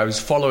doing? I was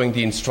following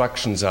the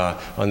instructions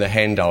on the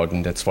handout,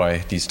 and that's why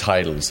these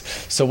titles.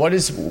 So what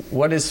is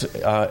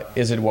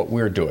what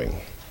we're doing?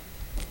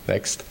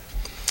 Next.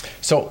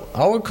 So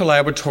our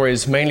collaboratory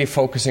is mainly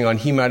focusing on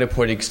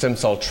hematopoietic stem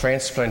cell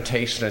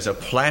transplantation as a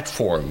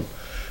platform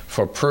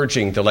for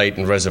purging the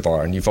latent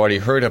reservoir. And you've already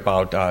heard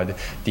about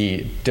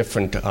the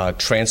different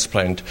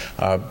transplant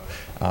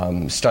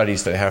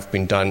studies that have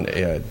been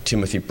done,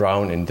 Timothy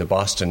Brown in the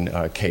Boston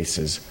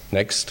cases.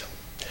 Next.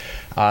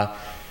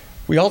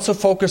 We also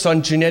focus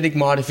on genetic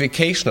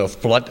modification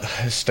of blood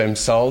stem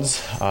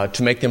cells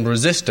to make them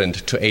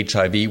resistant to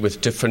HIV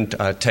with different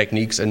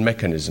techniques and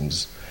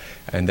mechanisms.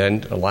 And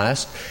then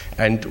last,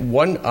 and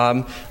one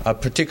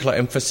particular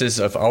emphasis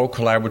of our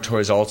collaboratory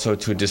is also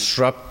to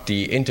disrupt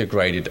the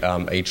integrated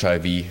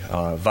HIV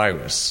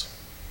virus.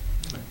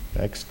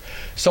 Next.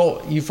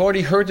 So you've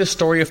already heard the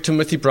story of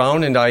Timothy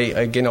Brown, and I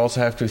again also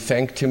have to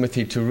thank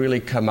Timothy to really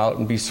come out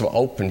and be so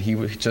open. He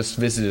just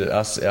visited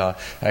us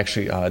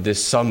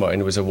this summer,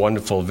 and it was a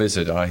wonderful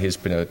visit. He's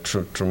been a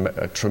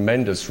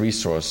tremendous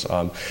resource,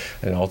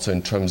 and also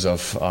in terms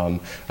of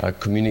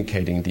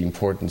communicating the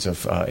importance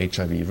of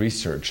HIV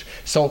research.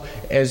 So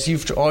as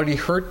you've already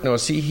heard,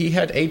 he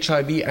had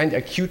HIV and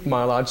acute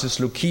myelogenous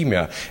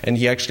leukemia, and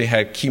he actually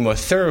had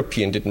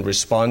chemotherapy and didn't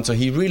respond, so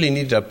he really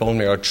needed a bone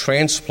marrow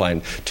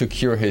transplant to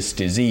cure his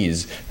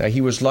disease. Now, he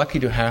was lucky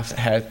to have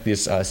had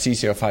this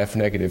CCR5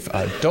 negative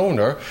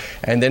donor,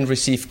 and then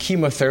receive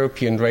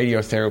chemotherapy and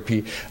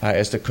radiotherapy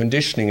as the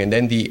conditioning, and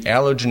then the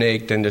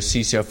allogeneic, then the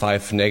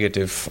CCR5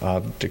 negative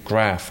the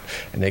graft.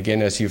 And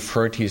again, as you've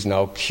heard, he's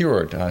now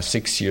cured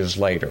 6 years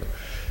later.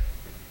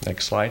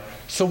 Next slide.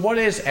 So what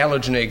is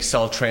allogeneic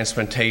cell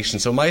transplantation?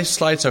 So my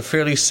slides are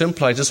fairly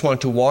simple. I just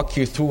want to walk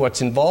you through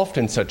what's involved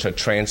in such a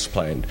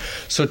transplant.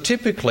 So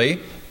typically,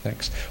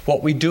 next,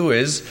 what we do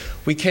is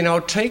we can now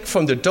take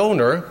from the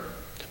donor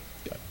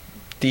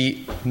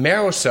the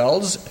marrow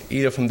cells,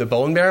 either from the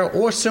bone marrow,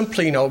 or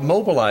simply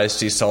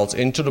mobilize these cells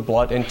into the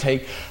blood and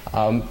take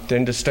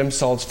then the stem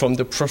cells from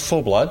the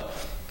peripheral blood.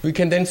 We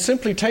can then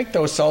simply take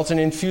those cells and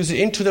infuse it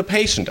into the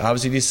patient.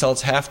 Obviously, these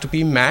cells have to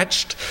be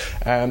matched,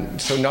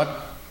 so not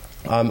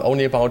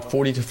only about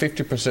 40 to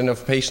 50%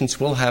 of patients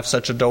will have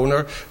such a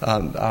donor,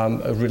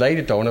 a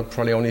related donor,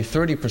 probably only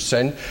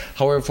 30%.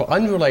 However, for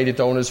unrelated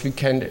donors, we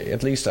can,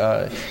 at least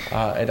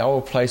at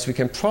our place, we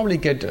can probably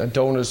get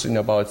donors in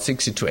about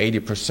 60 to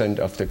 80%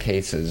 of the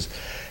cases.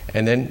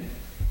 And then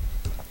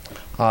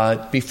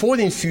before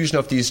the infusion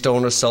of these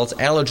donor cells,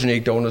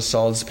 allogeneic donor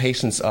cells,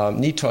 patients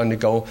need to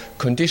undergo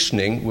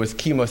conditioning with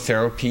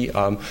chemotherapy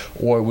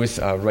or with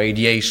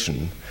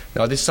radiation.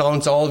 Now, this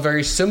sounds all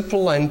very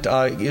simple and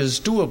is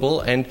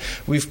doable, and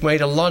we've made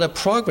a lot of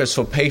progress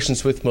for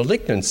patients with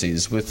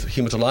malignancies, with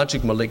hematologic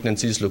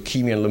malignancies,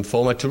 leukemia and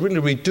lymphoma, to really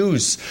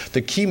reduce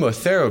the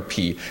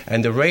chemotherapy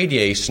and the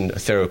radiation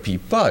therapy.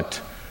 But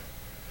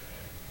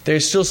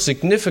there's still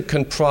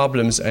significant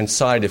problems and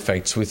side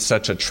effects with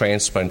such a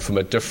transplant from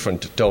a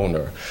different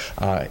donor,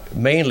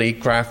 mainly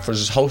graft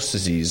versus host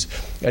disease.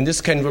 And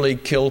this can really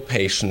kill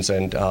patients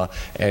and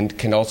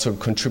can also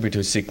contribute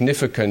to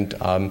significant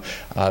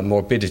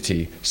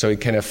morbidity. So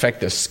it can affect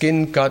the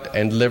skin, gut,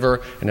 and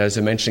liver, and as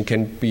I mentioned,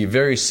 can be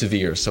very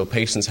severe. So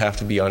patients have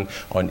to be on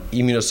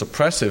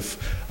immunosuppressive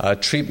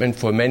treatment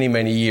for many,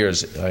 many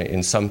years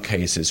in some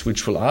cases,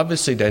 which will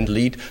obviously then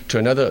lead to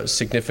another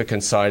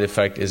significant side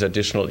effect is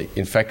additional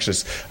infectious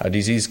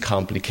disease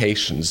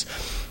complications.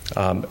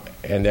 And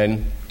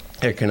then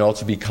there can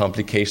also be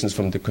complications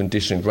from the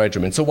conditioning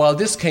regimen. So while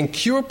this can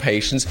cure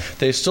patients,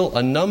 there's still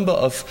a number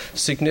of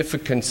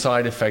significant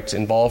side effects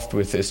involved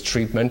with this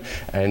treatment.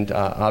 And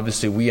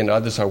obviously we and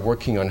others are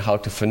working on how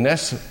to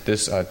finesse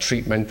this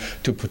treatment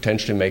to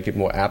potentially make it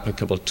more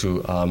applicable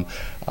to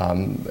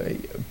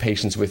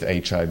patients with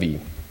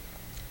HIV.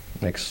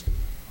 Next.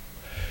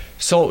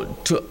 So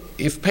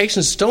if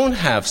patients don't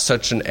have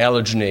such an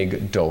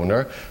allogeneic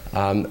donor,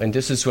 and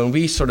this is when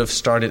we sort of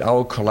started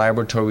our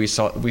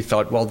collaboratory, we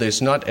thought, well,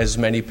 there's not as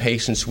many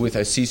patients with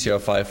a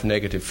CCR5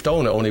 negative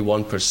donor. Only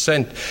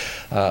 1%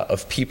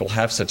 of people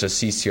have such a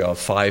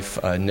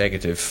CCR5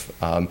 negative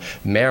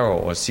marrow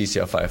or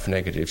CCR5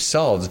 negative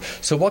cells.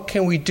 So what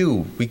can we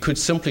do? We could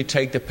simply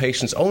take the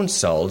patient's own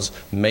cells,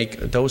 make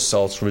those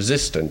cells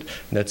resistant.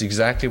 And that's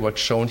exactly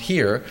what's shown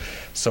here.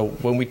 So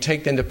when we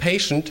take then the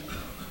patient's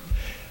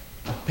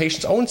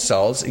own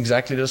cells,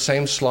 exactly the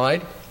same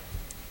slide,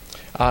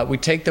 we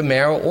take the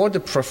marrow or the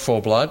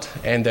peripheral blood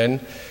and then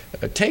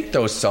take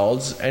those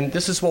cells, and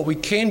this is what we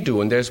can do.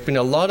 And there's been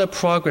a lot of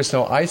progress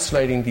now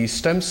isolating these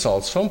stem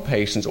cells from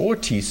patients or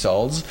T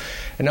cells.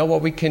 And now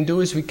what we can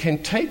do is we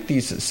can take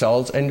these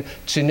cells and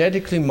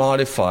genetically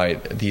modify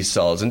these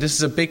cells. And this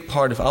is a big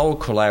part of our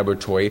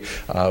collaboratory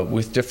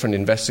with different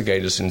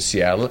investigators in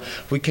Seattle.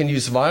 We can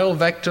use viral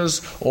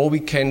vectors, or we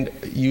can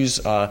use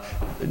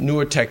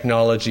newer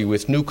technology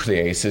with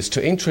nucleases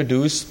to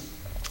introduce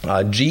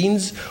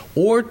genes,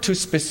 or to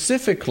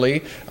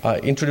specifically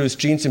introduce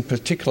genes in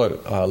particular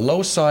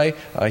loci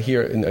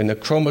here in the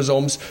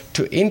chromosomes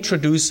to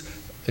introduce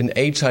an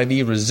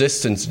HIV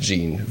resistance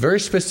gene, very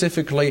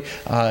specifically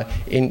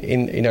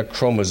in a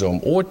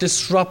chromosome, or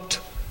disrupt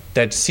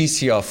that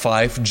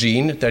CCR5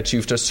 gene that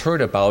you've just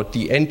heard about,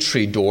 the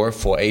entry door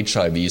for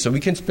HIV. So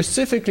we can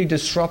specifically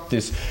disrupt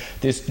this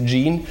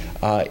gene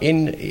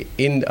in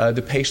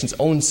the patient's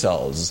own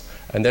cells.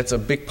 And that's a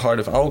big part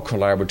of our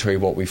collaboratory,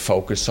 what we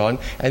focus on.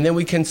 And then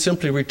we can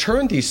simply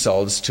return these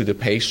cells to the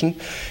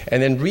patient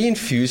and then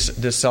reinfuse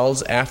the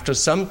cells after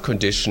some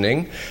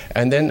conditioning.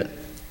 And then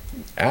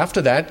after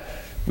that,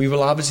 we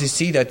will obviously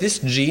see that this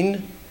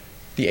gene,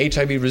 the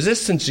HIV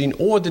resistance gene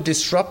or the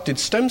disrupted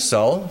stem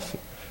cell,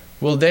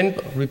 will then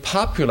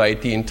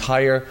repopulate the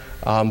entire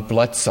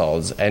blood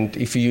cells. And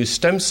if you use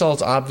stem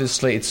cells,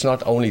 obviously it's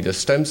not only the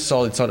stem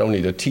cell, it's not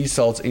only the T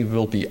cells, it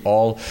will be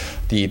all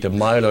the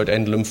myeloid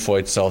and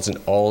lymphoid cells in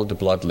all the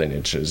blood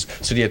lineages.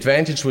 So the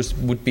advantage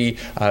would be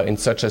in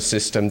such a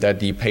system that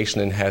the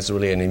patient has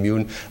really an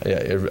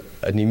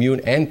immune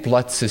and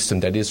blood system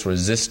that is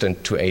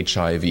resistant to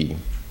HIV.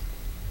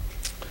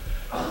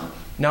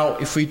 Now,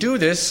 if we do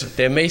this,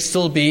 there may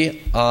still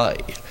be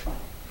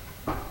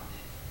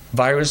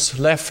virus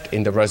left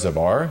in the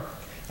reservoir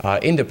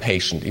in the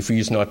patient if we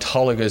use an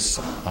autologous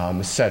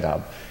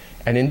setup.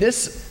 And in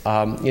this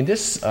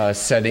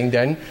setting,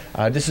 then,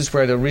 this is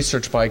where the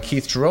research by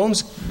Keith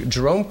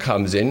Jerome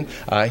comes in.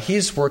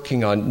 He's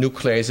working on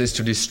nucleases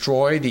to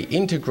destroy the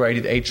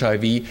integrated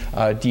HIV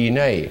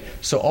DNA.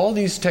 So all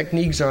these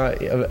techniques are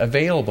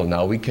available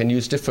now. We can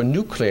use different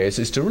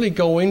nucleases to really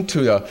go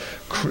into the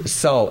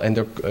cell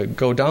and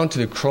go down to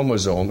the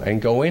chromosome and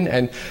go in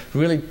and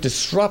really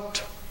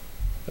disrupt,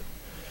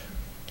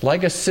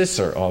 like a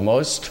scissor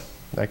almost,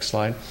 next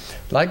slide,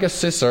 like a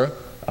scissor,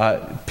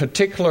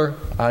 particular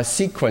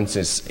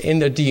sequences in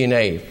the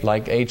DNA,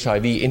 like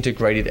HIV,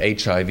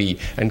 integrated HIV,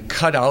 and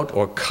cut out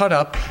or cut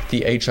up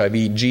the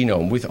HIV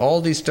genome with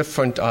all these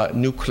different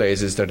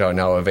nucleases that are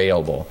now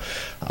available.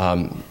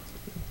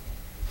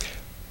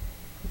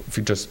 If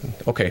you just,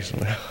 okay,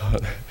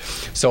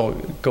 so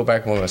go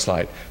back one more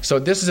slide. So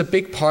this is a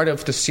big part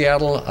of the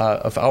Seattle,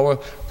 of our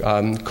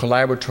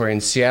collaboratory in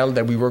Seattle,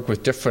 that we work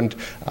with different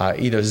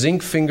either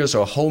zinc fingers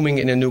or homing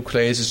in the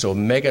nucleases or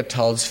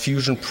megatals,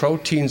 fusion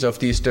proteins of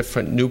these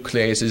different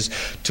nucleases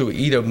to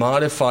either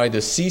modify the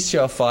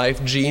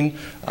CCR5 gene,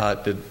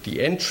 the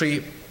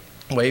entry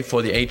way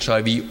for the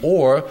HIV,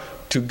 or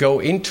to go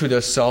into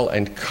the cell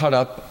and cut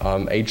up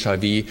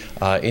HIV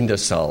in the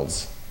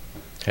cells.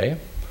 Okay?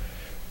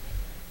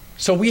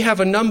 So we have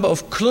a number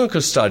of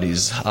clinical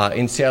studies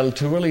in Seattle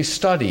to really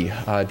study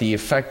the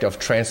effect of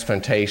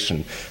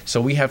transplantation. So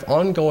we have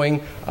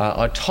ongoing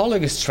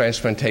autologous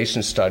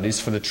transplantation studies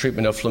for the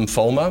treatment of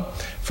lymphoma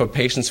for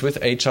patients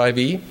with HIV.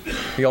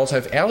 We also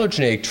have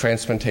allogeneic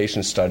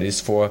transplantation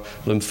studies for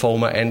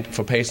lymphoma and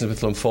for patients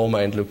with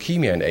lymphoma and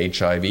leukemia and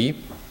HIV.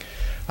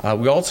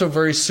 We also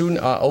very soon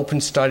open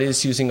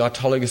studies using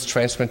autologous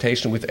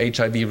transplantation with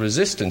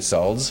HIV-resistant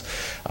cells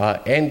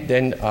and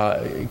then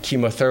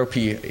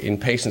chemotherapy in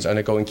patients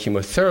undergoing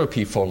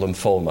chemotherapy for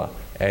lymphoma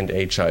and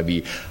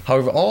HIV.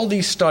 However, all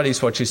these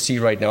studies, what you see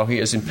right now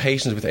here, is in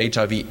patients with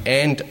HIV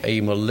and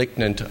a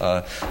malignant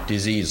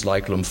disease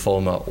like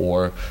lymphoma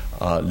or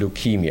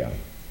leukemia.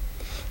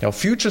 Now,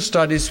 future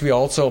studies, we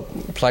also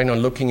plan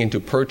on looking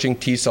into purging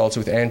T cells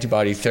with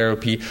antibody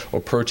therapy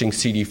or purging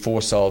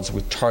CD4 cells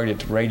with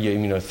targeted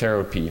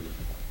radioimmunotherapy.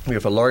 We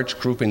have a large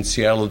group in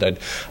Seattle that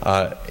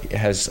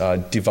has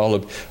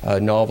developed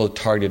novel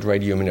targeted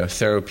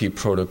radioimmunotherapy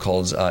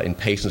protocols in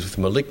patients with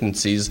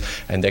malignancies,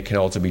 and that can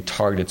also be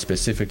targeted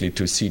specifically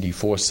to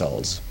CD4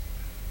 cells.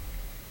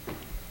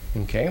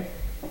 Okay?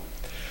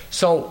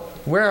 So,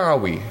 where are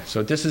we?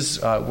 So, this is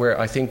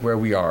where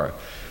we are.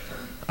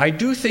 I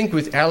do think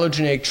with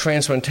allogeneic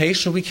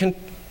transplantation we can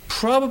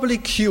probably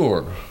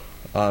cure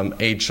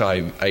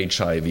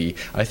HIV.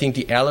 I think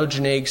the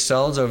allogeneic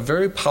cells are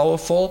very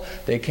powerful.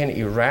 They can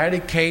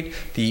eradicate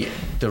the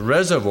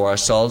reservoir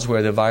cells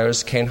where the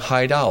virus can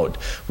hide out.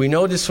 We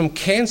know this from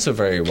cancer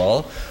very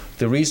well.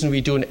 The reason we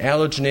do an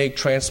allogeneic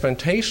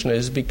transplantation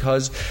is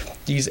because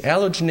these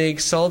allogeneic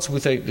cells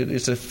with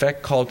this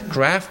effect called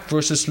graft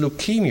versus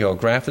leukemia or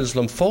graft versus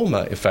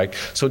lymphoma effect.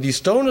 So these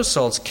donor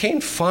cells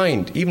can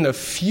find even a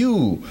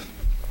few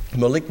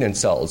malignant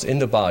cells in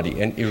the body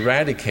and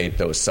eradicate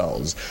those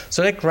cells.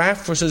 So that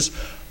graft versus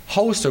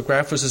host or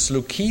graft versus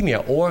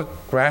leukemia or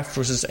graft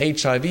versus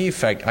HIV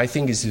effect, I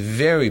think, is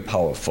very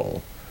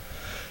powerful.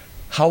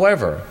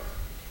 However,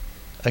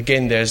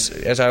 again,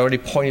 as I already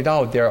pointed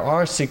out, there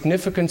are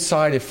significant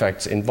side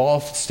effects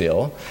involved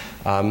still,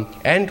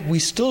 and we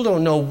still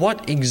don't know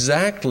what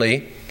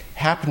exactly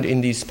happened in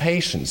these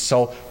patients.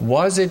 So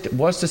was the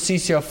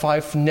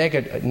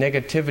CCR5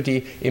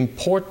 negativity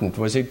important?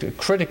 Was it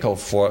critical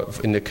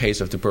in the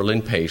case of the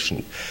Berlin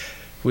patient?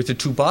 With the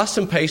two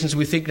Boston patients,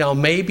 we think now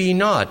maybe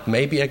not.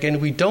 Maybe, again,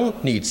 we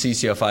don't need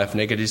CCR5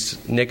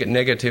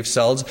 negative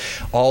cells.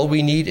 All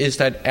we need is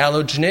that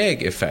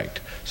allogeneic effect.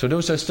 So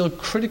those are still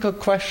critical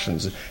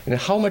questions. And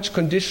how much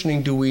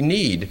conditioning do we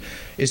need?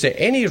 Is there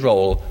any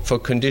role for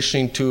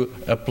conditioning to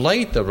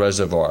ablate the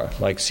reservoir,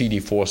 like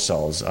CD4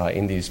 cells,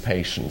 in these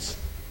patients?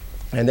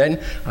 And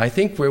then I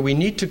think where we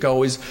need to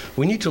go is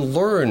we need to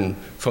learn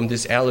from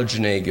this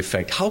allogeneic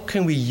effect. How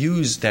can we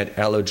use that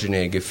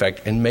allogeneic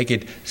effect and make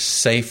it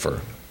safer,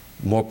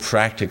 more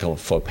practical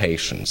for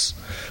patients?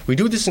 We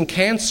do this in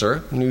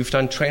cancer, and we've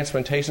done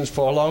transplantations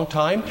for a long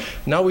time.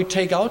 Now we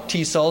take out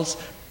T cells,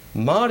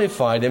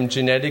 modify them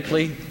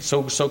genetically,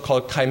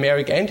 so-called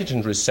chimeric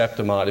antigen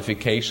receptor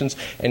modifications,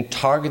 and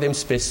target them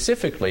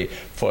specifically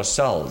for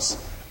cells.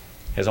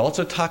 Has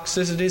also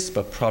toxicities,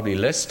 but probably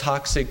less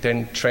toxic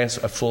than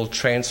a full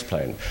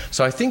transplant.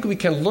 So I think we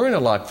can learn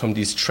a lot from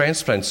these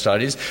transplant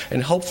studies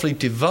and hopefully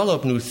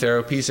develop new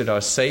therapies that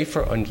are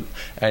safer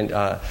and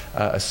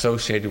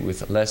associated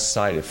with less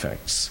side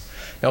effects.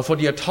 Now, for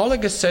the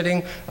autologous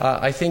setting,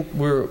 I think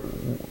we're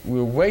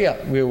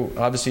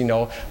obviously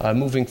now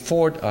moving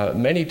forward.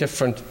 Many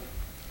different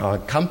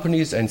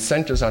companies and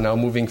centers are now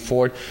moving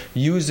forward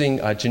using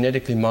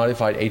genetically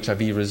modified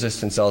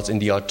HIV-resistant cells in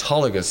the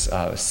autologous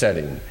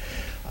setting.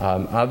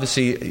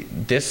 Obviously,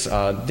 this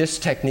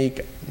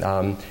technique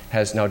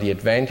has now the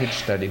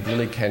advantage that it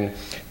really can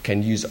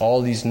use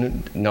all these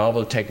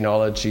novel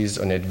technologies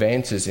and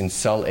advances in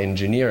cell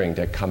engineering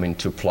that come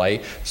into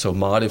play, so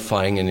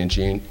modifying and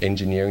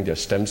engineering their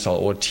stem cell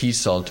or T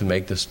cell to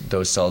make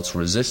those cells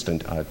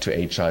resistant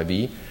to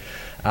HIV.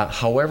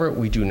 However,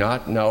 we do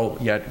not know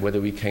yet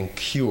whether we can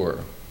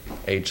cure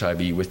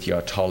HIV with the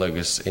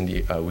autologous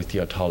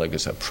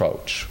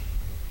approach.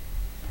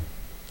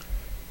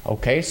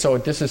 Okay, so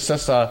this is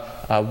just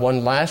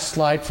one last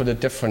slide for the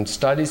different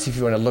studies. If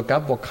you want to look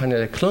up what kind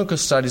of clinical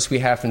studies we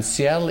have in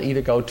Seattle,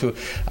 either go to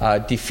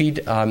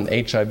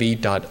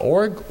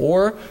defeathiv.org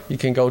or you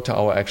can go to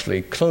our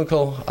actually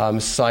clinical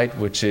site,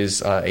 which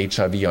is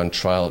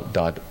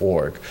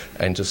hivontrial.org,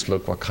 and just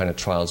look what kind of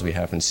trials we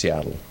have in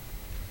Seattle.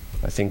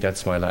 I think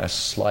that's my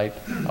last slide.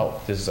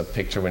 Oh, this is a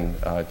picture when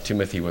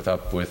Timothy was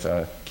up with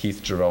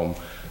Keith Jerome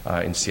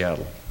in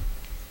Seattle.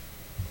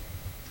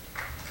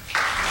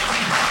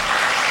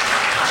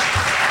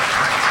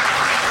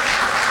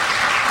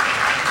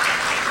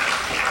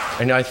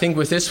 And I think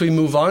with this we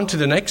move on to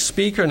the next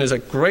speaker, and it's a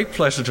great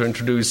pleasure to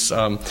introduce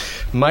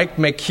Mike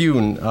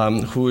McCune,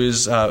 who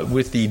is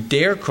with the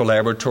DARE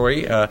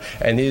Collaboratory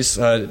and is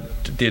the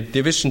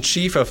division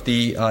chief of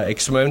the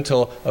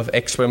experimental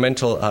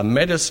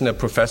medicine, a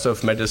professor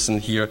of medicine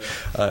here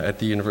at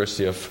the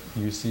University of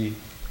UC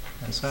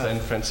San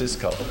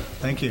Francisco.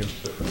 Thank you.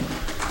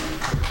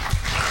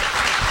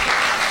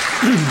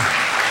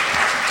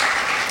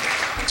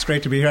 It's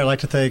great to be here. I'd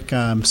like to thank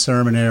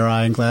CERM and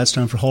ARI and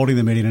Gladstone for holding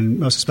the meeting, and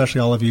most especially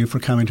all of you for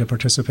coming to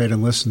participate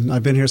and listen.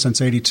 I've been here since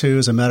 '82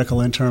 as a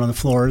medical intern on the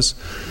floors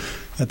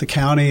at the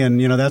county, and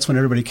that's when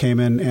everybody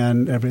came in,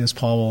 and as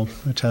Paul will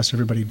attest,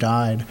 everybody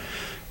died.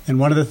 And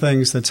one of the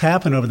things that's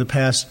happened over the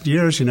past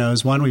years,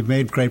 is one, we've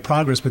made great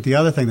progress, but the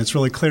other thing that's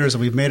really clear is that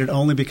we've made it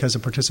only because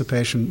of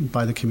participation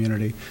by the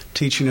community,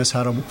 teaching us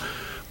how to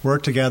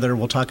work together.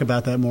 We'll talk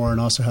about that more, and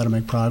also how to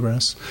make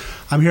progress.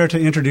 I'm here to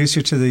introduce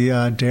you to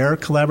the DARE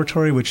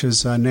Collaboratory, which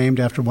is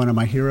named after one of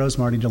my heroes,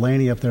 Marty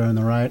Delaney, up there on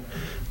the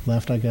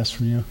left, I guess,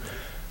 from you,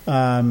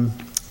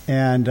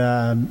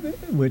 and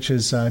which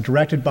is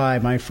directed by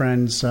my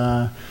friends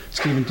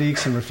Stephen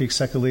Deeks and Rafiq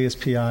Sekali as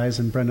PIs,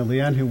 and Brenda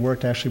Lien, who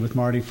worked actually with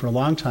Marty for a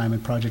long time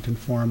at Project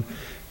Inform,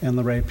 and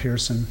Lorraine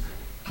Pearson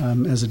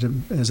as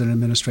an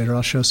administrator.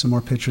 I'll show some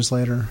more pictures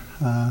later.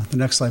 The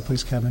next slide,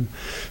 please, Kevin.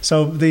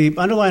 So the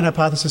underlying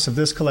hypothesis of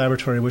this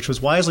collaboratory, which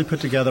was wisely put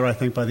together, I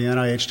think, by the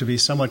NIH to be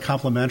somewhat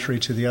complementary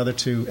to the other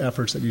two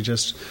efforts that you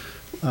just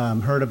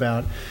heard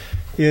about,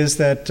 is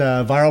that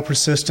viral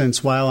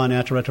persistence while on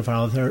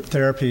antiretroviral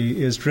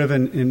therapy is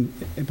driven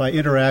by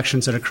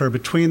interactions that occur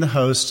between the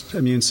host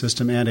immune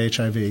system and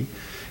HIV.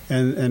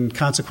 And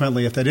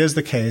consequently, if that is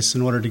the case,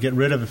 in order to get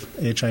rid of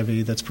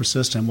HIV that's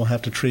persistent, we'll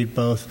have to treat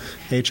both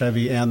HIV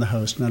and the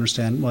host and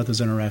understand what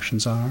those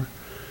interactions are.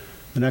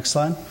 The next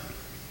slide.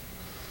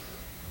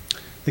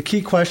 The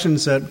key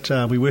questions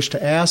that we wish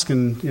to ask,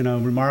 and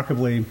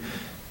remarkably,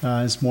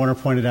 as Warner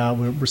pointed out,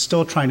 we're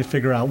still trying to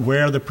figure out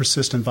where the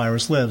persistent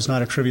virus lives.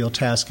 Not a trivial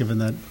task, given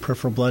that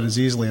peripheral blood is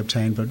easily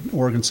obtained, but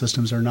organ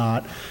systems are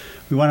not.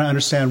 We want to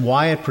understand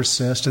why it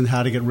persists and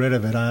how to get rid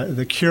of it.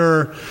 The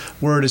cure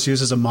word is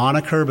used as a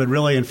moniker, but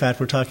really, in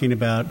fact, we're talking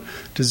about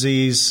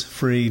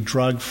disease-free,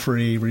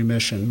 drug-free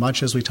remission,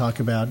 much as we talk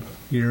about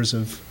years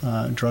of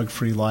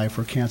drug-free life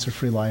or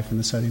cancer-free life in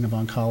the setting of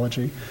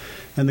oncology.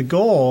 And the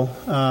goal,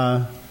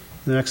 the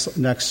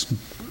next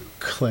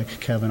click,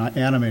 Kevin,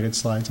 animated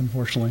slides,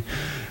 unfortunately,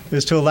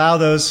 is to allow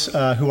those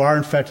who are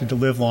infected to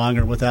live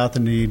longer without the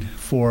need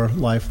for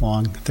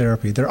lifelong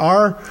therapy. There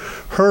are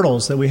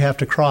hurdles that we have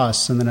to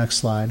cross in the next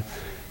slide,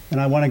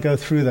 and I want to go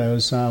through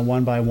those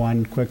one by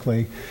one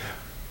quickly.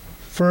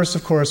 First,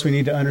 of course, we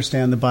need to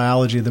understand the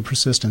biology of the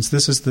persistence.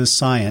 This is the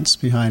science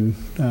behind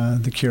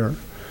the cure.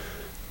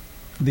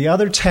 The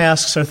other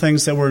tasks are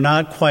things that we're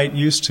not quite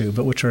used to,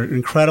 but which are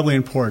incredibly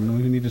important.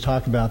 We need to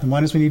talk about them.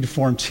 One is we need to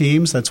form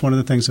teams. That's one of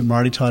the things that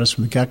Marty taught us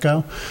from the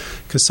get-go,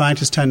 because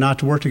scientists tend not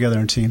to work together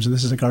in teams, and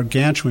this is a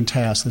gargantuan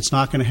task that's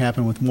not going to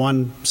happen with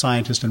one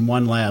scientist in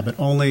one lab, but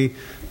only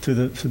through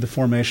the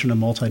formation of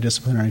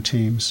multidisciplinary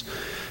teams.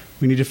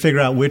 We need to figure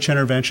out which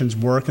interventions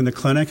work in the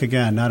clinic.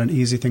 Again, not an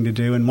easy thing to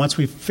do. And once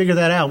we figure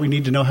that out, we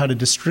need to know how to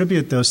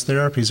distribute those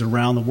therapies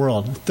around the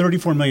world.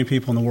 34 million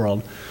people in the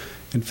world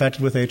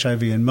infected with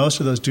HIV, and most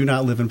of those do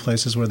not live in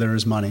places where there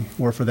is money,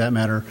 or for that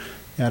matter,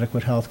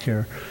 adequate health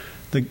care.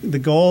 The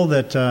goal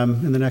that,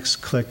 in the next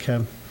click,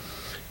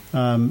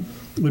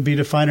 would be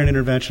to find an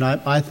intervention,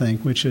 I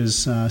think, which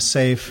is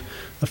safe,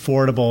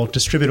 affordable,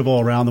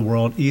 distributable around the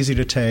world, easy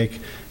to take,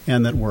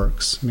 and that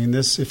works. I mean,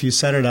 this, if you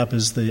set it up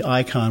as the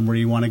icon where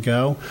you want to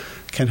go,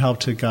 can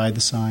help to guide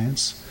the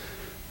science.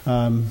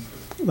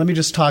 Let me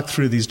just talk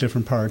through these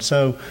different parts.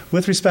 So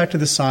with respect to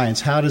the science,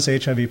 how does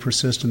HIV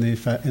persist in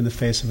the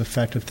face of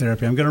effective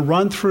therapy? I'm going to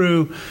run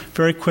through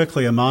very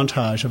quickly a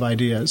montage of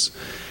ideas.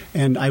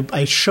 And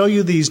I show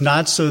you these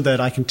not so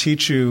that I can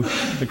teach you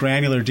the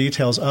granular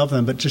details of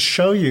them, but to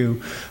show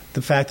you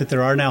the fact that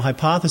there are now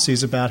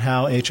hypotheses about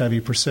how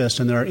HIV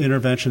persists, and there are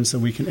interventions that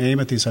we can aim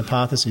at these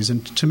hypotheses.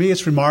 And to me,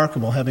 it's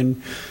remarkable,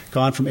 having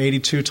gone from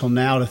 82 till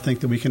now, to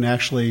think that we can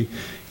actually,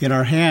 in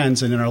our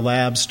hands and in our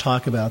labs,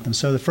 talk about them.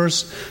 So the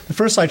first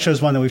slide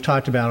shows one that we've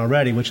talked about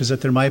already, which is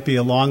that there might be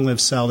a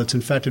long-lived cell that's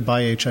infected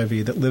by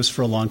HIV that lives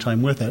for a long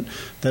time with it,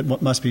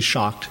 that must be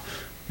shocked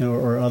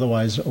or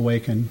otherwise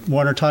awakened.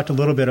 Warner talked a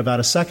little bit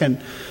about a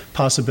second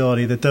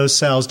possibility, that those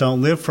cells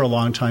don't live for a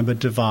long time but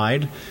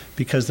divide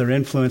because they're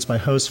influenced by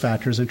host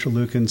factors,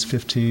 interleukins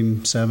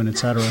 15, 7, et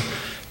cetera,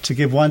 to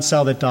give one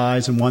cell that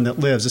dies and one that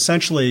lives,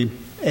 essentially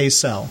a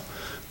cell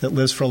that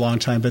lives for a long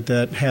time but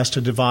that has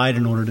to divide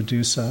in order to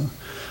do so.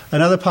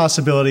 Another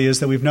possibility is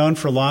that we've known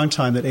for a long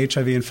time that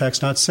HIV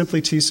infects not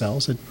simply T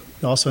cells. It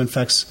also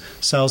infects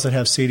cells that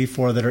have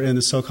CD4 that are in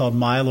the so-called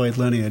myeloid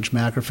lineage,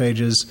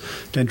 macrophages,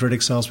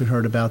 dendritic cells we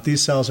heard about.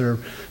 These cells are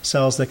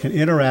cells that can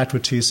interact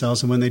with T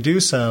cells, and when they do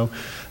so,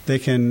 they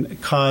can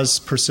cause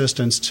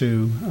persistence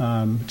to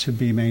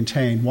be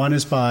maintained. One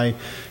is by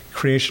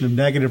creation of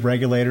negative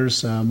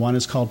regulators. One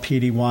is called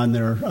PD-1.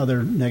 There are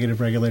other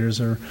negative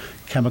regulators or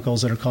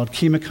chemicals that are called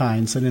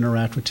chemokines that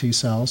interact with T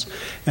cells.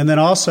 And then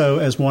also,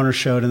 as Warner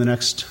showed in the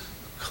next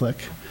click,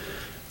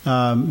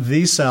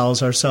 these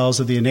cells are cells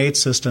of the innate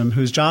system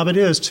whose job it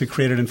is to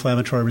create an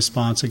inflammatory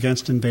response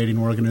against invading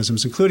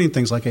organisms, including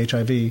things like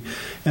HIV.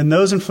 And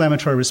those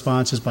inflammatory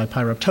responses by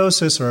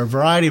pyroptosis or a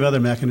variety of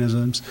other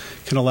mechanisms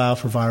can allow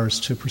for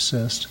virus to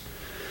persist.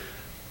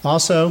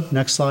 Also,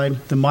 next slide,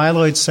 the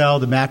myeloid cell,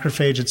 the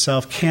macrophage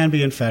itself, can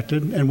be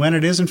infected. And when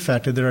it is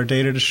infected, there are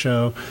data to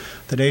show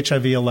that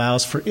HIV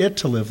allows for it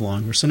to live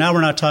longer. So now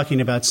we're not talking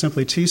about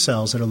simply T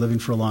cells that are living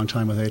for a long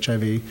time with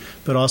HIV,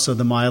 but also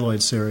the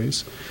myeloid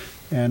series.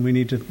 And we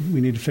need to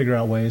figure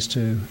out ways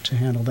to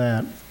handle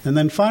that. And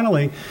then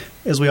finally,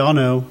 as we all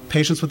know,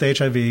 patients with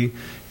HIV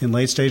in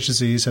late-stage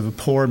disease have a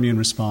poor immune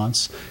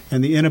response,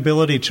 and the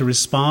inability to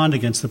respond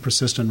against the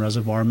persistent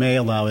reservoir may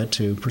allow it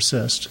to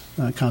persist.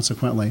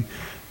 Consequently,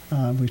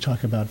 we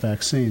talk about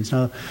vaccines.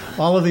 Now,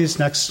 all of these,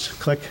 next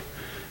click,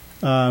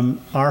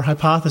 are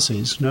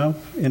hypotheses. No,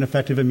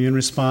 ineffective immune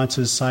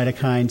responses,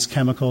 cytokines,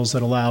 chemicals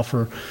that allow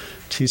for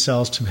T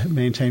cells to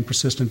maintain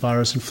persistent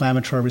virus,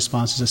 inflammatory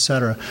responses, et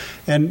cetera.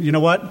 And you know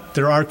what?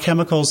 There are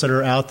chemicals that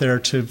are out there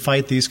to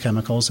fight these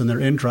chemicals, and they're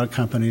in drug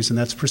companies, and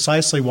that's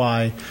precisely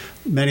why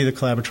many of the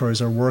collaboratories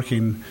are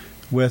working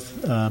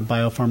with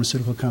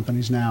biopharmaceutical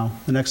companies now.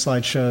 The next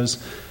slide shows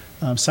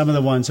some of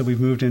the ones that we've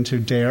moved into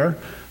DARE,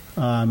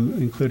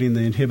 including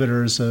the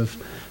inhibitors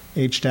of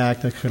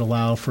HDAC that could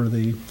allow for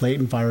the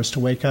latent virus to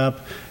wake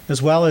up,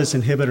 as well as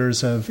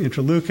inhibitors of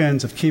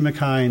interleukins, of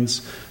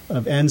chemokines,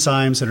 of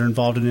enzymes that are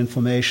involved in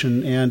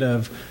inflammation, and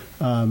of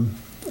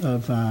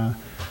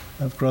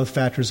growth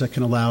factors that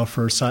can allow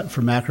for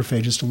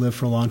macrophages to live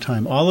for a long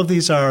time. All of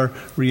these are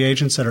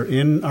reagents that are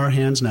in our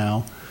hands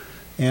now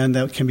and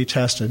that can be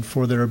tested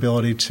for their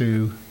ability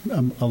to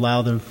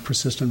allow the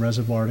persistent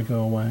reservoir to go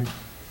away.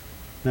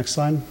 Next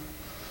slide.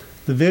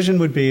 The vision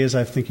would be, as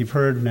I think you've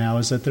heard now,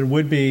 is that there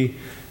would be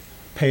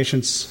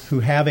patients who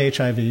have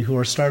HIV who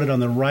are started on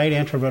the right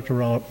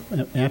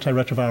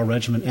antiretroviral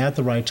regimen at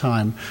the right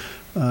time,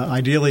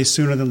 ideally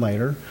sooner than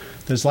later.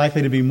 There's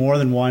likely to be more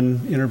than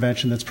one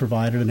intervention that's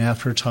provided, and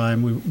after a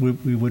time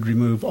we would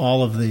remove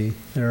all of the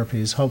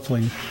therapies,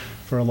 hopefully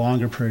for a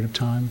longer period of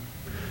time.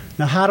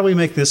 Now, how do we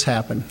make this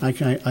happen? I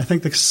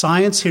think the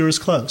science here is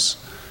close,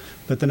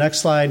 but the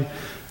next slide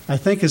I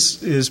think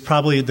is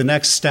probably the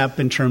next step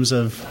in terms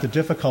of the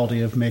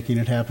difficulty of making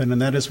it happen, and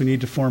that is we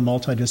need to form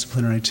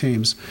multidisciplinary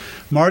teams.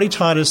 Marty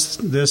taught us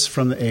this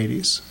from the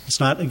 80s. It's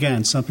not,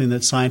 again, something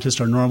that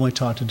scientists are normally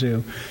taught to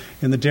do.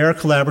 In the DARE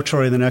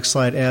collaboratory, the next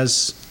slide,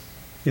 as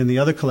in the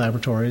other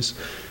collaboratories,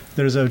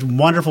 there's a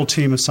wonderful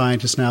team of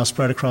scientists now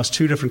spread across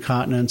 2 different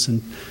continents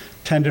and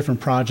 10 different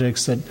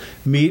projects that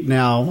meet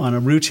now on a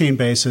routine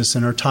basis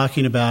and are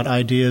talking about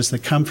ideas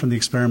that come from the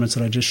experiments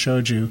that I just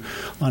showed you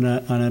on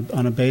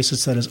a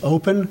basis that is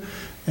open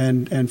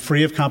and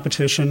free of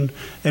competition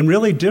and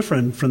really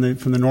different from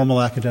the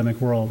normal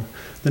academic world.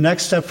 The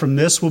next step from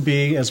this will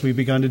be, as we've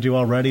begun to do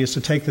already, is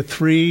to take the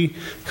 3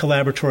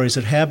 collaboratories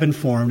that have been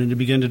formed and to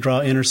begin to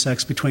draw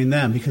intersects between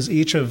them, because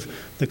each of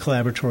the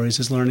collaboratories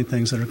is learning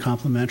things that are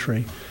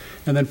complementary.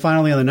 And then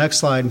finally, on the next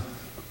slide,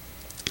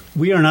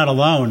 we are not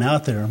alone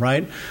out there,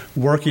 right,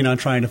 working on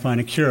trying to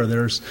find a cure.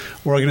 There's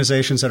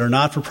organizations that are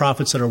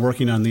not-for-profits that are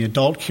working on the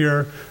adult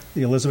cure.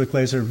 The Elizabeth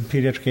Glaser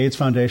Pediatric AIDS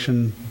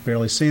Foundation,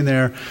 barely seen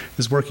there,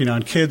 is working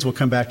on kids. We'll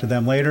come back to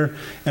them later.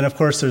 And, of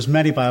course, there's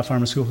many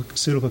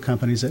biopharmaceutical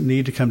companies that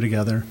need to come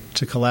together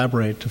to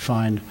collaborate to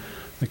find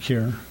a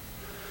cure.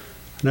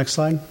 Next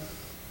slide.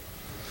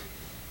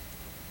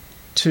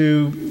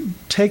 To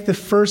take the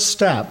first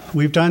step,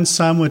 we've done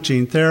some with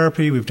gene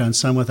therapy, we've done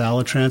some with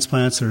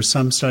allotransplants, there are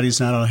some studies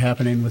now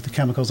happening with the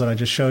chemicals that I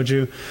just showed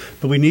you,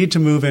 but we need to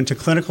move into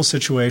clinical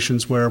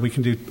situations where we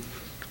can do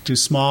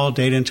small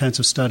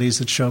data-intensive studies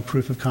that show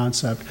proof of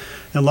concept.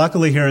 And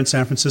luckily here in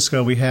San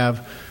Francisco, we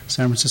have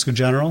San Francisco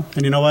General.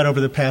 And you know what?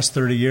 Over the past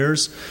 30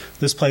 years,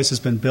 this place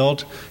has been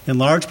built in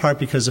large part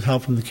because of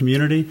help from the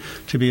community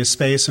to be a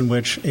space in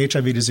which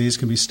HIV disease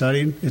can be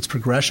studied, its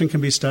progression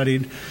can be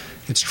studied,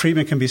 its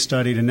treatment can be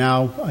studied, and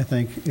now I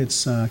think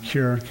its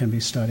cure can be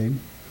studied.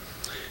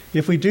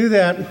 If we do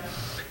that,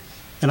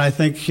 and I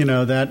think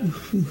that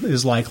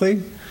is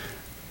likely,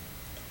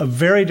 a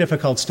very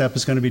difficult step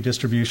is going to be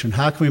distribution.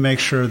 How can we make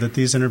sure that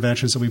these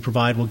interventions that we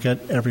provide will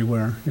get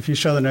everywhere? If you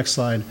show the next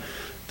slide,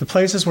 the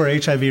places where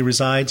HIV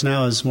resides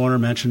now, as Warner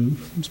mentioned,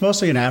 it's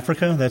mostly in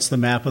Africa. That's the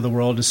map of the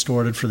world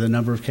distorted for the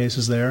number of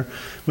cases there,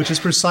 which is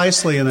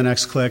precisely in the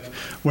next click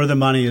where the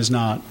money is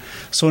not.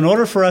 So in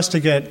order for us to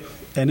get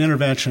an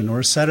intervention or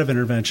a set of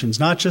interventions,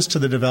 not just to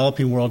the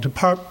developing world,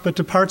 but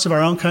to parts of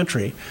our own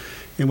country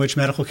in which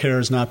medical care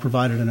is not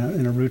provided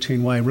in a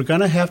routine way, we're going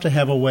to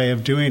have a way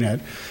of doing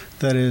it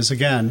that is,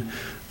 again,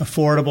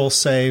 affordable,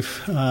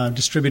 safe,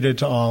 distributed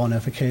to all, and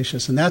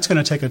efficacious. And that's going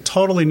to take a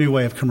totally new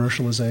way of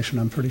commercialization,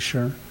 I'm pretty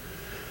sure.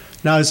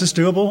 Now, is this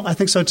doable? I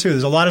think so, too.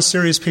 There's a lot of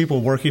serious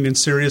people working in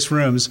serious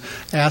rooms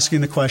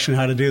asking the question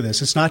how to do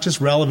this. It's not just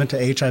relevant to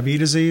HIV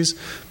disease,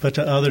 but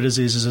to other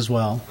diseases as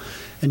well.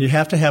 And you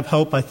have to have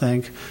hope, I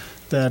think,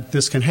 that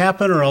this can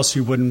happen, or else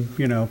you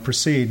wouldn't,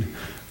 proceed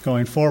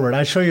going forward.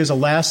 I show you as a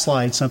last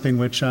slide something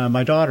which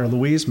my daughter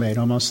Louise made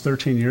almost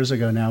 13 years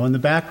ago now. In the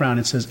background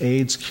it says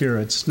AIDS cure.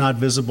 It's not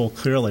visible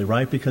clearly,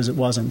 right, because it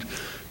wasn't.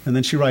 And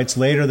then she writes,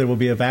 later there will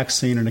be a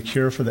vaccine and a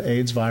cure for the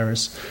AIDS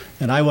virus,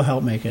 and I will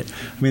help make it.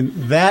 I mean,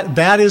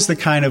 that is the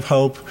kind of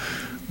hope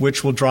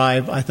which will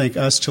drive, I think,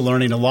 us to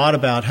learning a lot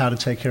about how to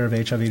take care of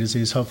HIV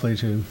disease, hopefully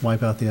to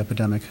wipe out the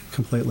epidemic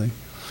completely.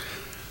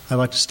 I'd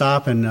like to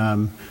stop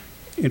and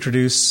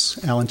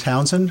introduce Alan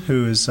Townsend,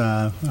 who is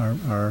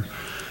our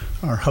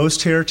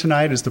host here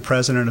tonight, is the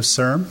president of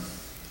CIRM.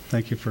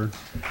 Thank you for...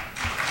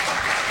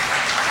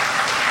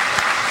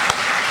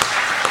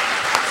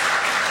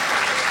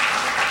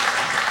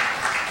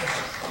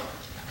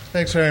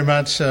 Thanks very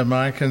much,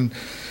 Mike. And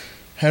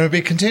we'll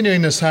be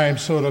continuing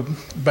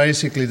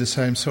basically the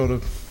same sort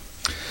of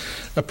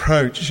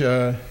approach.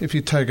 If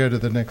you go to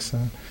the next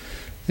slide.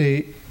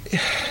 The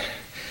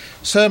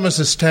CIRM was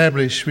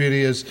established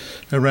really as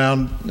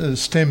around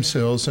stem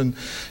cells and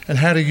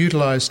how to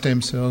utilise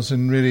stem cells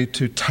and really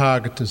to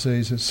target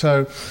diseases.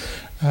 So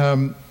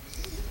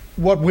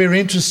what we're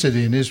interested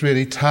in is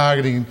really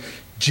targeting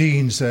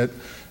genes that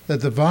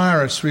the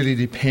virus really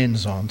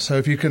depends on. So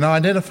if you can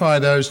identify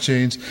those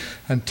genes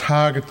and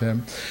target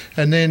them,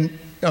 and then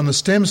on the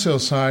stem cell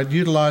side,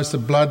 utilise the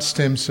blood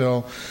stem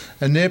cell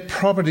and their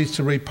properties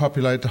to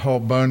repopulate the whole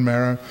bone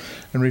marrow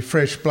and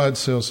refresh blood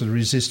cells that are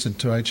resistant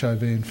to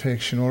HIV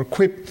infection, or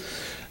equip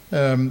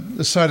the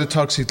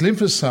cytotoxic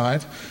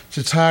lymphocyte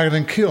to target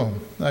and kill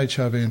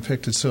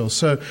HIV-infected cells.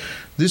 So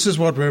this is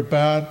what we're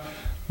about.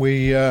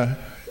 We at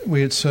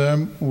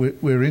CIRM,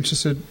 we're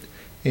interested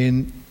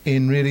in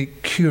really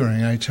curing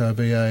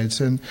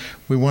HIV/AIDS, and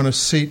we want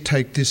to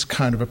take this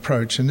kind of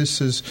approach. And this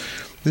is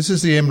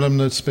the emblem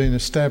that's been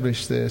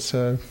established there.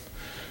 So,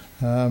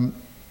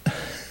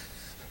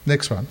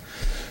 next one.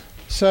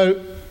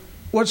 So,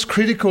 what's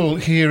critical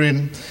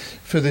here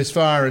for this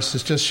virus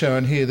is just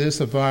shown here. There's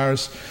the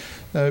virus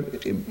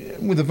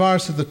with the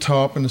virus at the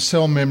top and the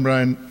cell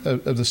membrane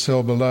of the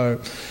cell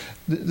below.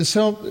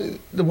 The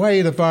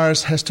way the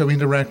virus has to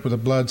interact with a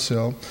blood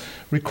cell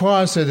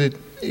requires that it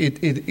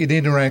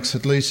interacts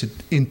at least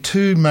in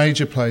two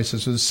major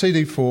places, with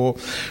CD4,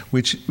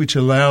 which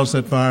allows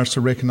that virus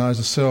to recognise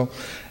the cell,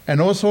 and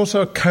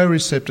also a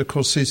co-receptor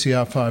called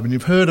CCR5, and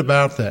you've heard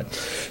about that.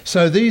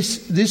 So this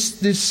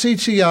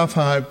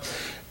CCR5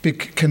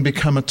 can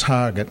become a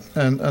target,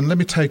 and let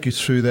me take you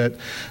through that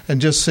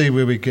and just see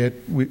where we get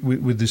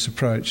with this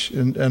approach,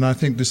 and I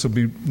think this will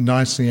be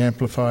nicely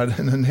amplified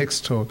in the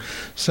next talk.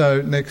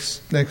 So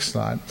next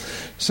slide.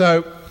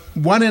 So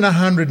 1 in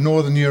 100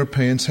 Northern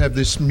Europeans have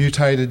this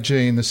mutated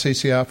gene, the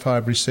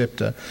CCR5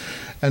 receptor,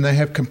 and they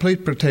have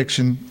complete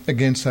protection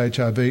against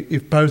HIV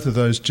if both of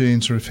those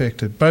genes are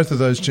affected. Both of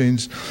those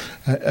genes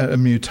are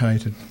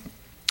mutated.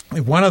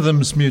 If one of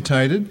them is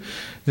mutated,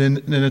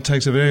 then it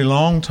takes a very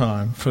long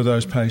time for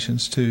those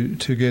patients to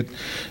get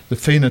the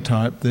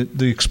phenotype,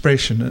 the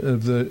expression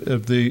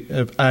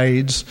of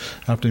AIDS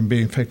after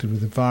being infected with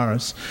the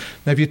virus.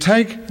 Now, if you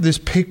take this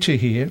picture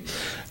here,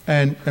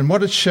 and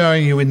what it's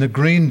showing you in the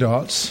green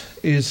dots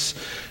is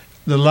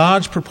the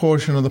large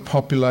proportion of the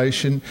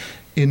population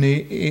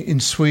in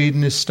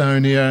Sweden,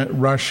 Estonia,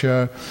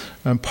 Russia,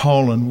 and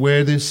Poland,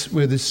 where this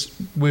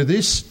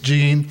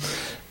gene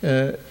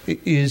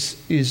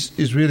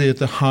is really at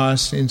the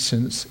highest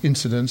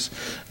incidence.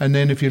 And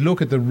then if you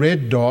look at the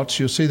red dots,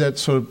 you'll see that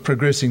sort of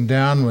progressing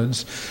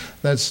downwards.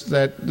 That's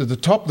at the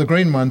top, the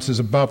green ones is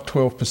above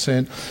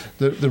 12%.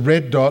 The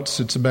red dots,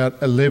 it's about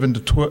 8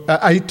 to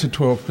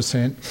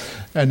 12%.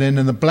 And then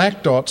in the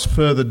black dots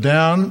further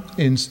down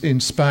in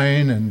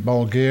Spain and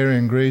Bulgaria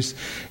and Greece,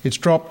 it's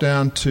dropped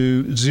down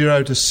to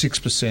 0 to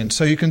 6%.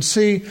 So you can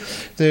see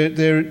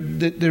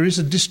there is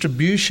a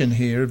distribution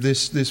here of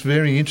this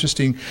very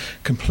interesting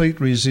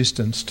complete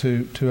resistance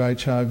to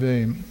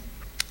HIV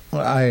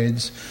or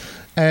AIDS.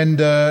 And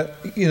there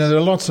are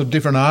lots of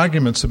different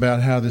arguments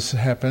about how this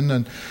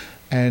happened,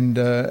 and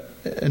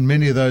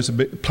many of those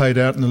are played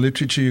out in the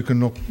literature. You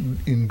can look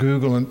in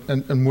Google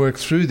and work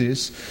through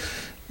this.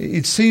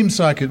 It seems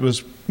like it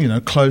was,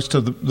 close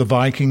to the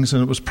Vikings,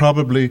 and it was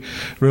probably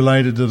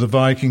related to the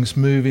Vikings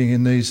moving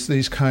in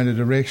these kind of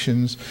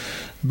directions.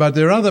 But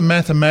there are other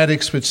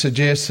mathematics which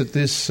suggest that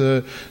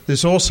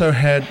there's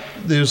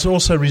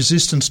also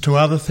resistance to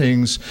other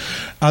things.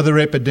 Other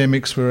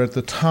epidemics were at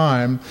the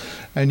time,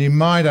 and you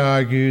might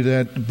argue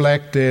that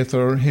Black Death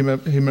or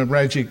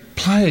hemorrhagic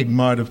plague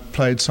might have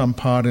played some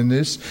part in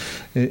this,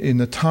 in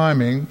the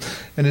timing.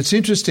 And it's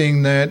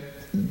interesting that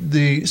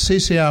the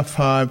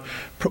CCR5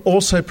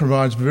 also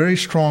provides very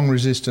strong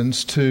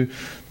resistance to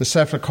the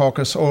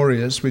Staphylococcus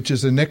aureus, which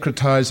is a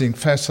necrotizing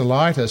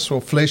fasciitis or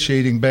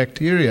flesh-eating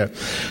bacteria.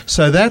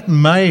 So that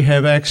may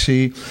have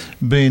actually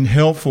been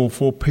helpful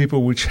for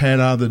people which had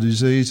other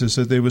diseases,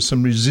 that there was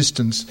some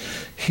resistance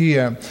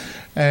here.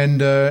 And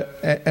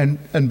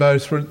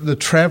both the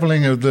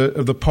travelling of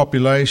the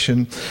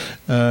population,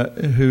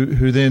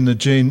 who then the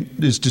gene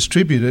is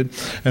distributed,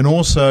 and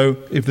also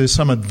if there's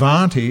some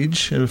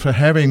advantage for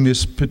having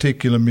this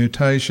particular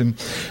mutation,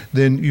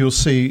 then you'll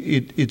see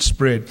it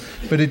spread.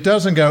 But it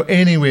doesn't go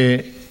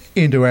anywhere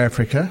into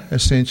Africa,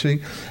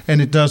 essentially, and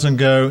it doesn't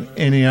go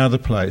any other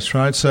place,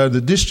 right? So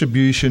the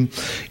distribution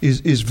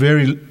is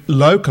very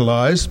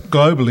localised,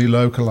 globally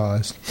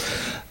localised.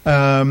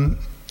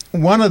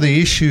 one of the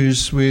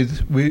issues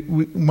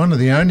one of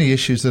the only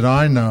issues that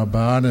I know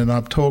about, and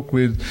I've talked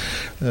with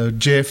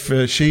Jeff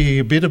Sheehy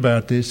a bit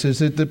about this, is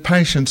that the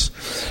patients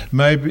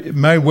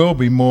may well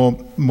be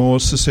more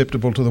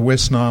susceptible to the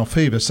West Nile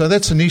fever. So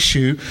that's an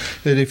issue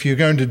that if you're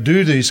going to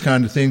do these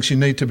kind of things, you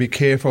need to be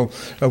careful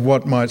of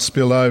what might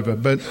spill over.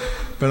 But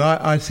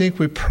I think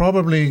we're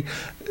probably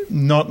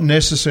not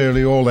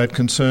necessarily all that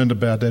concerned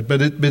about that, but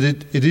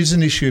it is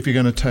an issue if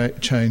you're going to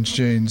change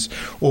genes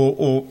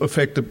or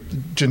affect the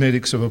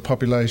genetics of a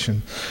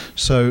population.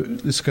 So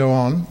let's go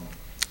on.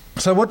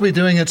 So what we're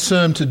doing at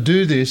CERM to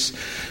do this,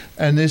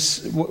 and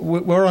this,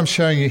 what I'm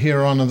showing you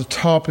here on the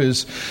top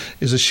is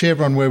a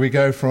chevron where we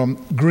go from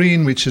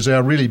green, which is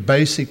our really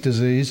basic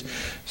disease,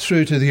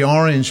 through to the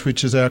orange,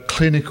 which is our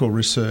clinical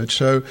research.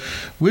 So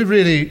we've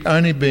really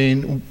only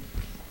been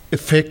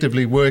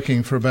effectively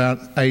working for about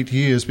 8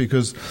 years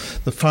because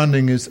the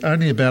funding is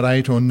only about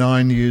 8 or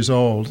 9 years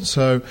old.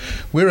 So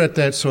we're at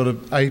that sort of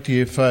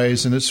 8-year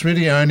phase, and it's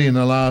really only in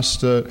the last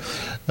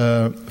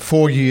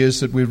 4 years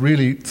that we've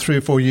really, 3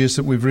 or 4 years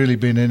that we've really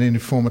been in any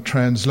form of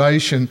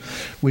translation,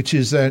 which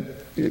is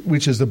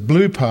the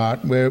blue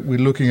part where we're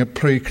looking at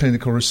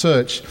preclinical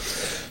research.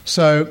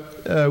 So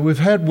we've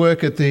had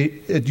work at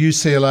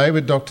UCLA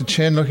with Dr.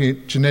 Chen looking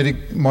at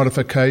genetic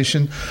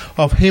modification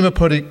of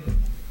hemopoietic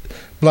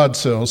blood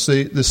cells,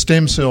 the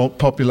stem cell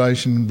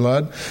population in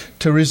blood,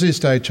 to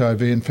resist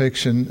HIV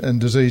infection and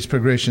disease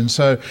progression.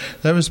 So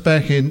that was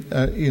back in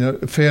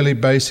a fairly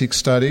basic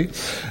study.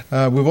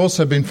 We've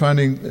also been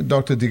funding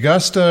Dr.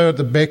 DeGusto at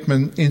the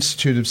Beckman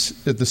Institute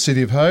at the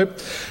City of Hope,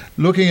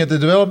 looking at the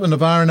development of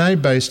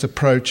RNA-based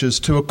approaches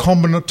to a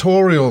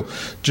combinatorial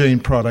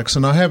gene products.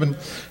 And I haven't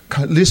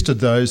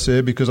listed those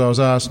there because I was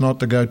asked not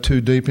to go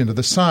too deep into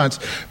the science,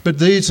 but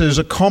there's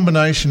a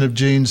combination of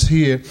genes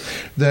here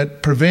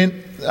that prevent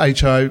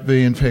HIV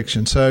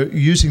infection. So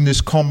using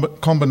this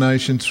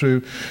combination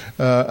through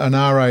an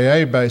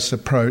RAA-based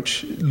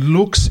approach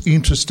looks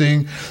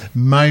interesting,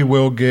 may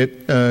well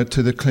get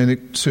to the clinic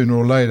sooner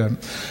or later.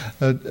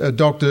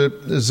 Dr.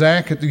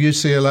 Zach at the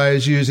UCLA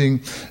is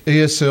using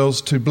ES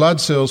cells to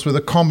blood cells with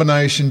a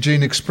combination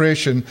gene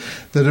expression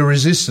that are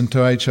resistant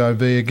to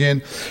HIV.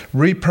 Again,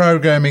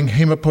 reprogramming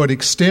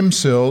hematopoietic stem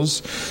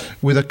cells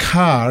with a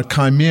CAR, a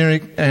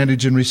chimeric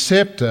antigen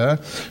receptor,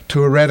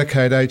 to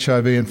eradicate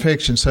HIV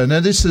infection. So now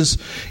this is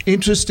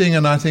interesting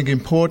and I think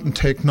important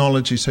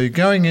technology. So you're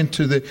going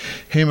into the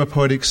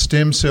hematopoietic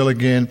stem cell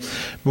again,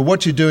 but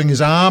what you're doing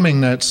is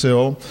arming that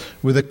cell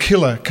with a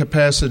killer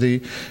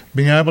capacity,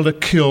 being able to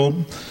kill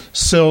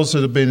cells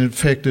that have been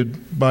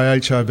infected by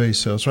HIV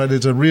cells, right?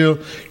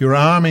 You're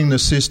arming the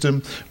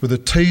system with a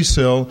T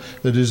cell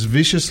that is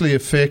viciously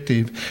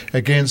effective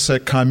against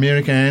that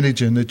chimeric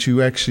antigen that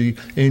you actually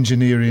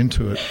engineer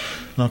into it.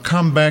 And I'll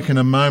come back in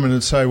a moment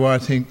and say why I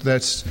think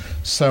that's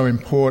so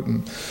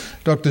important.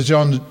 Dr.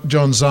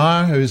 John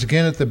Zire, who is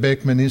again at the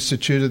Beckman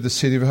Institute at the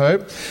City of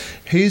Hope,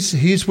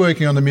 he's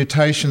working on the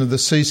mutation of the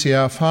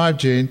CCR5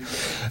 gene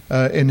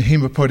in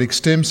hematopoietic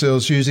stem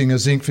cells using a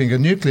zinc finger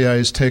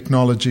nuclease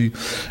technology.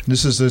 And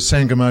this is the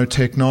Sangamo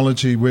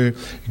technology where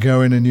you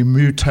go in and you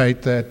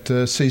mutate that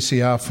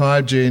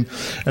CCR5 gene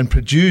and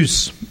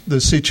produce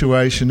the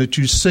situation that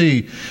you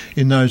see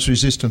in those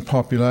resistant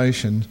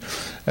populations.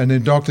 And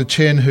then Dr.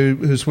 Chen,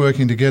 who's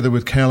working together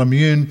with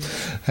Calimmune,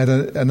 had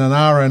an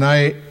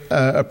RNA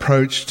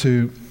approach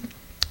to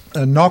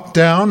knock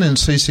down in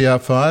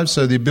CCR5,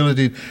 so the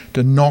ability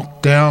to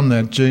knock down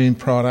that gene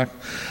product,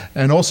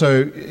 and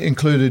also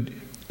included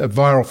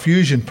viral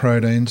fusion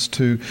proteins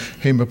to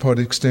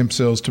hematopoietic stem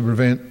cells to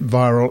prevent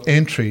viral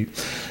entry.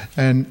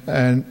 And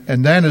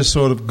that has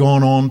sort of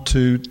gone on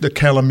to the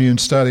Calimmune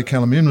study.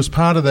 Calimmune was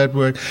part of that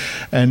work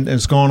and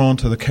has gone on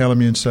to the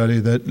Calimmune study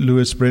that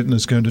Lewis Brenton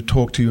is going to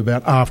talk to you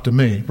about after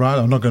me, right?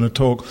 I'm not going to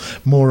talk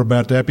more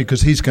about that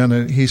because he's going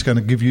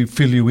to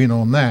fill you in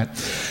on that.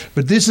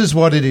 But this is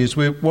what it is.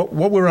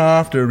 What we're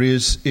after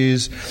is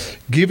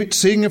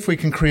seeing if we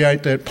can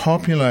create that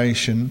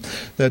population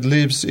that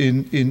lives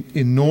in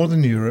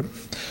Northern Europe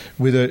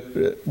with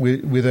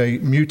a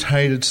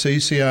mutated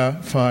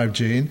CCR5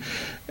 gene,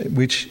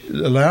 which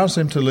allows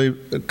them to live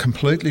a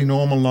completely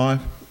normal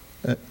life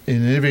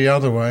in every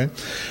other way,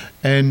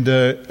 and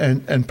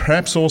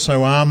perhaps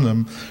also arm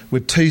them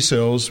with T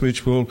cells,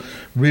 which will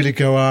really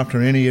go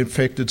after any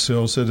infected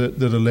cells that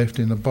are left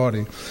in the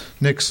body.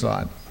 Next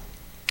slide.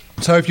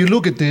 So if you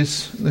look at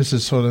this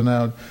is sort of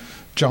now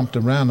jumped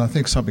around. I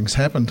think something's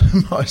happened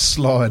to my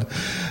slide.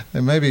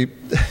 And maybe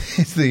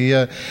go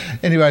to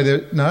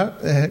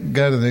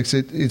the next.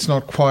 It's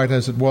not quite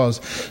as it was.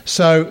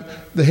 So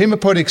the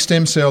hematopoietic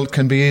stem cell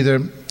can be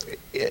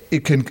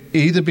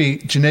either be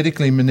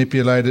genetically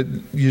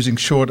manipulated using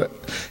short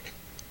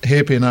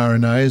hairpin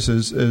RNAs,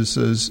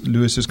 as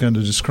Lewis is going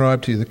to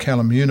describe to you, the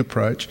Calamune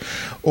approach,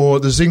 or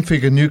the zinc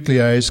finger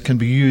nuclease can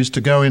be used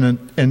to go in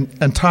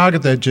and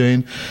target that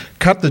gene,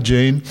 cut the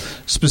gene,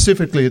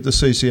 specifically at the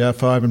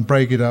CCR5, and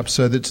break it up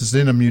so that it's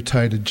then a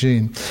mutated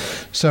gene.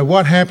 So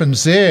what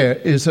happens there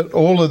is that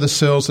all of the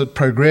cells that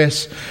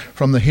progress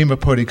from the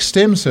hematopoietic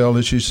stem cell,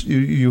 as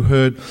you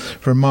heard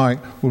from Mike,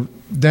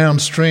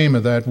 downstream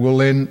of that will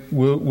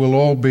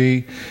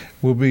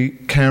be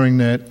carrying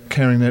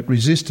that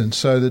resistance.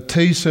 So the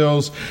T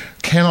cells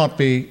cannot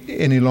be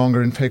any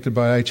longer infected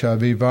by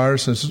HIV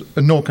viruses,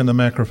 nor can the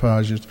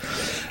macrophages.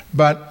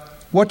 But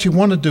what you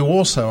want to do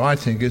also, I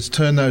think, is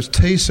turn those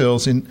T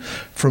cells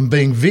from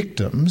being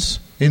victims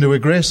into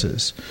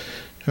aggressors.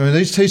 I mean,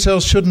 these T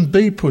cells shouldn't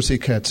be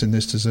pussycats in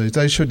this disease.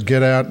 They should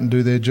get out and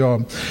do their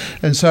job.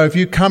 And so if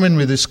you come in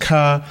with this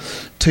CAR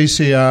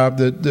TCR,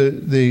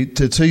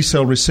 the T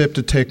cell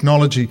receptor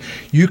technology,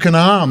 you can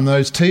arm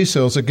those T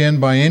cells again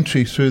by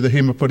entry through the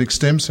hematopoietic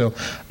stem cell.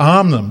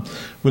 Arm them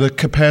with a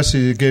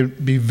capacity to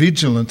be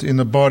vigilant in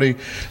the body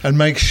and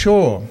make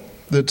sure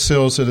that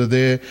cells that are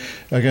there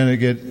are going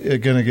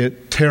to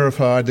get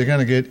terrified. They're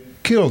going to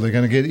get killed. They're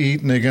going to get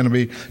eaten. They're going to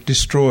be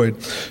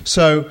destroyed.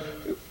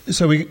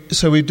 So we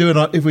do it.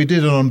 If we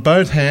did it on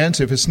both hands,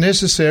 if it's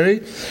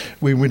necessary,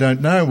 we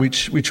don't know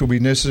which will be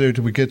necessary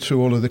till we get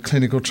through all of the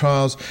clinical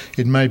trials.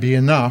 It may be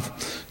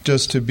enough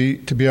just to be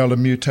able to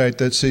mutate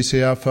that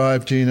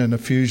CCR5 gene and a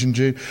fusion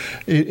gene.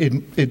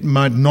 It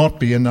might not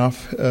be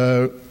enough.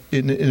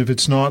 If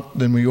it's not,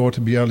 then we ought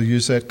to be able to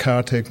use that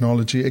CAR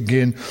technology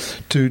again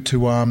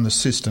to arm the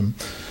system.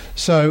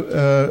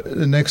 So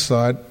the next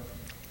slide.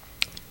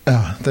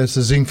 That's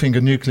the zinc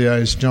finger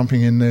nuclease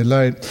jumping in there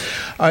late.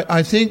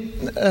 I think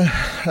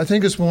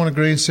as Warner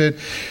Green said,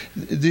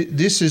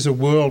 this is a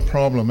world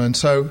problem, and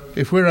so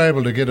if we're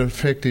able to get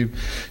effective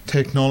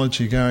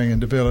technology going and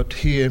developed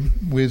here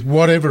with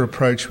whatever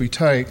approach we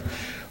take,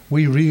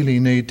 we really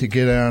need to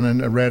get out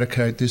and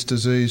eradicate this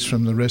disease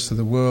from the rest of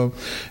the world,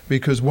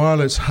 because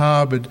while it's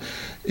harboured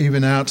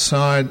even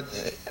outside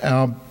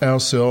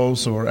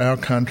ourselves or our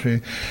country,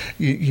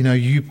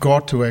 you've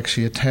got to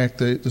actually attack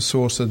the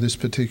source of this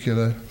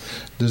particular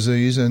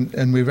disease,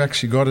 and we've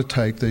actually got to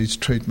take these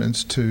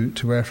treatments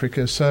to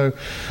Africa. So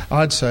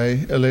I'd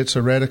say let's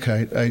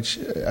eradicate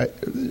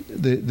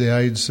the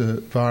AIDS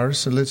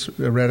virus, and let's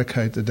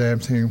eradicate the damn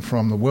thing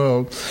from the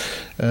world.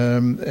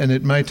 And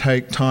it may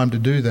take time to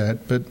do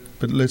that, but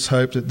let's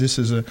hope that this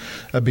is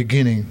a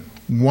beginning.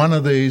 One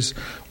of these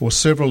or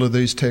several of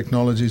these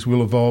technologies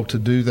will evolve to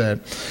do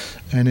that,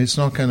 and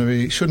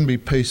shouldn't be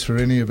peace for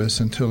any of us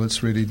until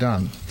it's really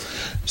done.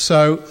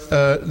 So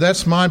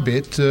that's my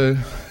bit,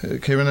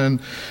 Kevin,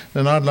 and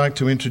I'd like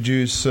to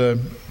introduce my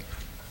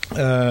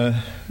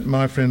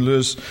friend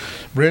Lewis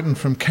Breton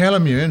from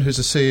Calamune, who's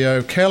the CEO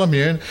of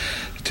Calamune,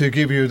 to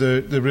give you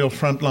the real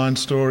frontline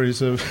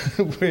stories of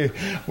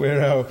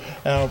where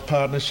our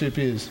partnership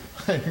is.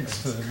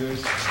 Thanks,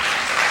 Lewis.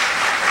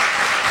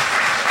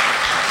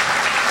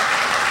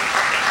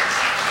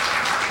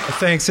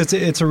 Thanks.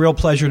 It's a real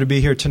pleasure to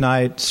be here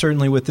tonight,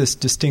 certainly with this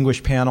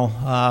distinguished panel.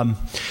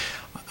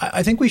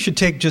 I think we should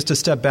take just a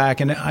step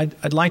back, and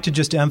I'd like to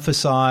just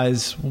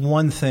emphasize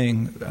one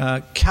thing.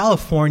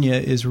 California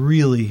is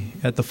really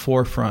at the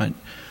forefront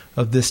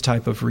of this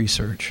type of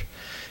research.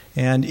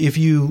 And if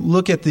you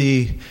look at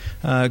the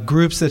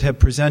groups that have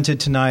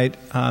presented tonight,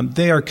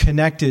 they are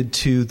connected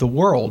to the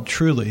world,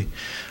 truly.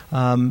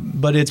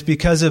 But it's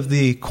because of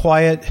the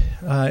quiet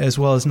as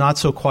well as not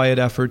so quiet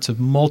efforts of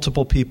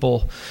multiple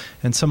people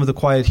and some of the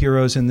quiet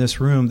heroes in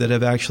this room that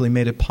have actually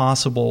made it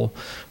possible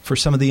for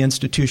some of the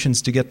institutions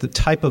to get the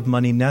type of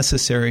money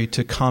necessary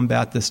to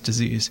combat this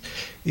disease.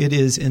 It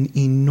is an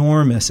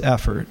enormous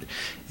effort.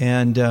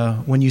 And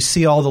when you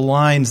see all the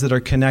lines that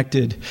are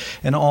connected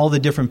and all the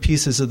different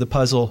pieces of the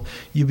puzzle,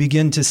 you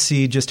begin to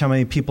see just how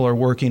many people are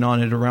working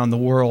on it around the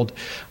world.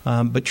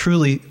 But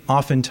truly,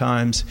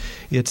 oftentimes,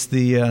 it's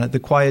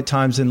the quiet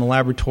times in the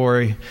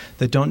laboratory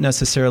that don't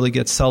necessarily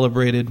get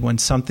celebrated when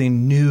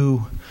something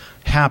new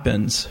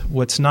happens.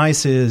 What's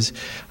nice is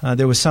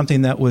there was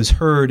something that was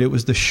heard. It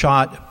was the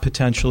shot,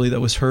 potentially,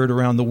 that was heard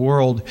around the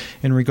world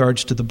in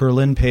regards to the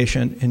Berlin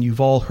patient, and you've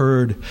all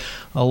heard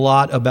a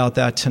lot about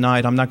that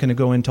tonight. I'm not going to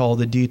go into all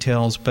the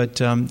details,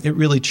 but it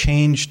really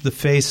changed the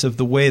face of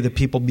the way that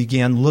people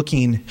began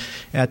looking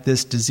at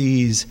this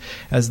disease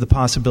as the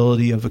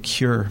possibility of a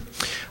cure.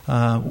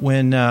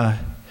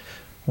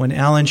 When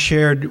Alan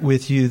shared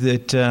with you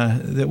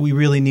that we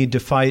really need to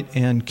fight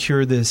and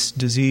cure this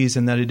disease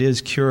and that it is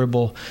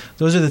curable,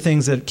 those are the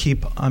things that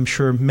keep, I'm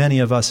sure, many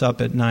of us up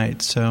at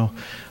night. So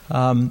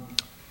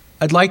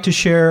I'd like to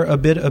share a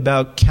bit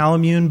about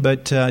Calamune,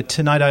 but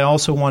tonight I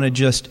also want to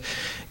just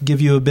give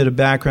you a bit of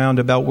background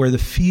about where the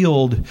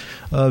field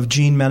of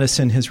gene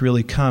medicine has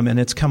really come, and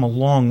it's come a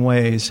long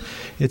ways.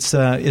 It's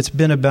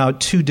been about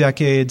 2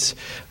 decades.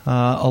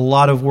 A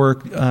lot of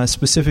work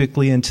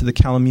specifically into the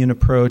Calamune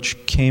approach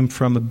came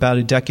from about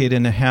a decade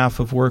and a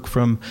half of work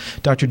from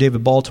Dr.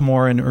 David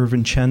Baltimore and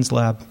Irvin Chen's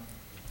lab.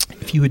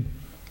 If you would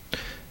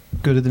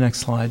go to the next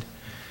slide.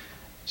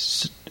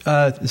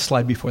 The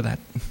slide before that.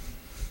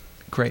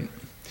 Great.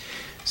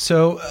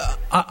 So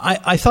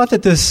I thought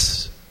that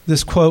this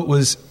quote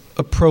was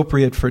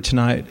appropriate for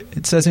tonight.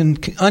 It says, in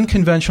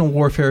unconventional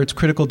warfare, it's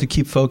critical to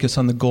keep focus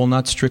on the goal,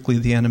 not strictly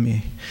the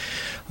enemy.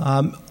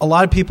 A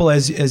lot of people,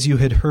 as you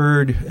had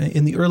heard,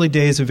 in the early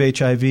days of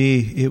HIV,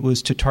 it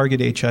was to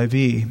target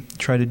HIV,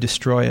 try to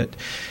destroy it.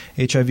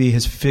 HIV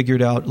has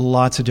figured out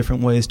lots of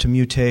different ways to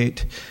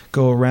mutate,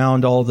 go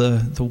around all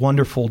the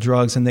wonderful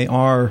drugs, and they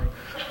are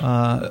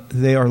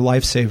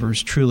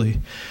lifesavers,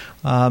 truly.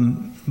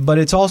 But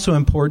it's also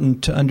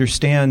important to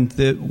understand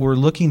that we're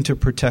looking to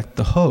protect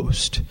the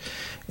host.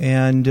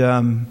 And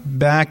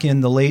back in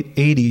the late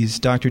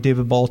 80s, Dr.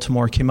 David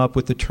Baltimore came up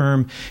with the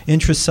term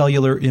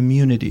intracellular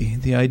immunity.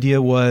 The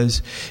idea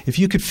was if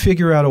you could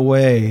figure out a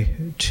way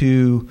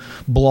to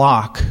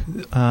block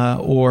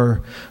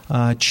or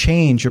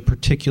change a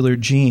particular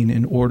gene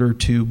in order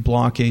to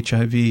block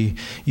HIV,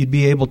 you'd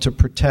be able to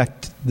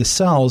protect the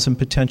cells and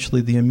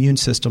potentially the immune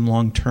system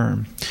long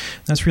term.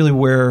 That's really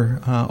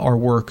where our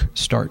work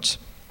starts.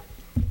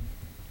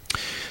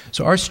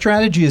 So our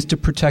strategy is to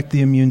protect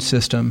the immune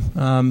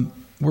system.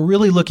 We're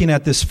really looking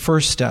at this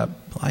first step.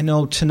 I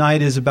know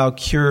tonight is about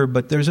cure,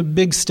 but there's a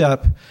big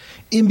step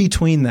in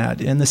between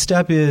that. And the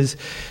step is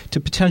to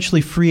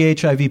potentially free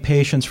HIV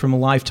patients from a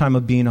lifetime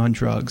of being on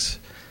drugs.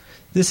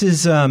 This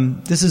is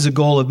a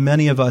goal of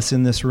many of us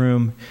in this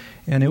room,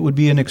 and it would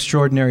be an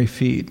extraordinary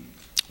feat.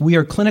 We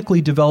are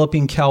clinically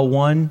developing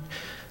Cal-1.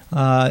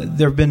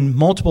 There have been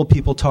multiple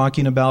people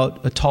talking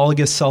about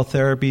autologous cell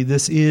therapy.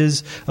 This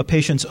is a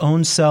patient's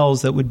own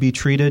cells that would be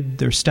treated,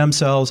 their stem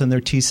cells and their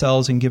T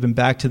cells, and given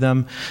back to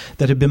them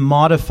that have been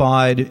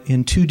modified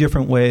in two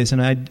different ways,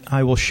 and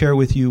I will share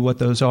with you what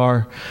those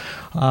are.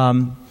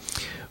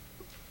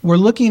 We're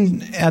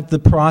looking at the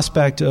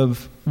prospect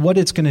of what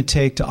it's going to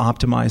take to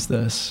optimize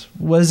this.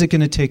 What is it going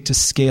to take to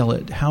scale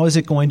it? How is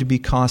it going to be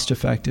cost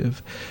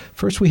effective?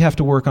 First, we have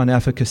to work on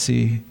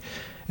efficacy.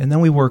 And then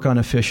we work on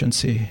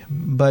efficiency.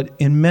 But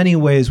in many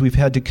ways, we've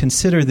had to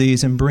consider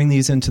these and bring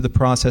these into the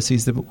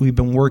processes that we've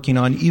been working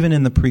on, even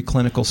in the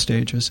preclinical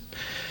stages.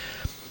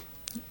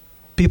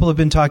 People have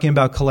been talking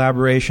about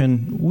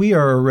collaboration. We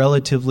are a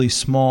relatively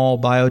small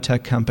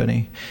biotech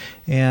company,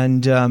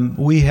 and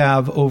we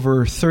have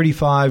over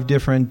 35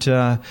 different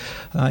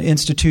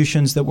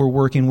institutions that we're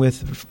working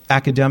with,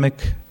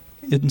 academic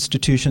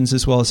institutions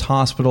as well as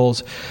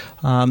hospitals,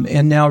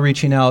 and now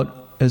reaching out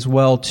as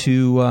well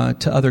to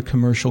other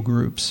commercial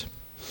groups.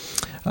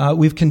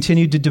 We've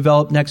continued to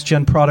develop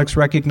next-gen products,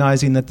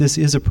 recognizing that this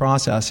is a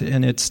process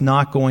and it's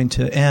not going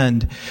to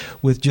end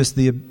with just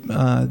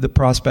the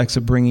prospects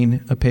of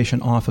bringing a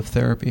patient off of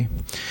therapy.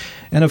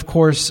 And of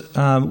course,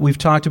 we've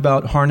talked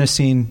about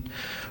harnessing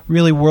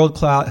really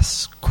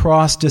world-class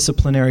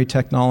cross-disciplinary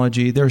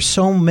technology. There are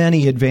so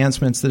many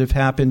advancements that have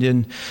happened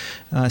in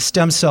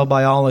stem cell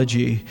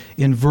biology,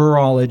 in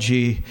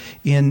virology,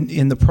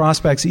 in the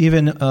prospects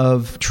even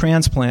of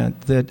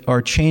transplant that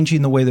are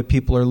changing the way that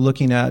people are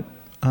looking at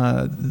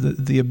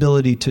the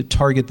ability to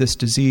target this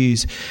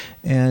disease,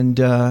 and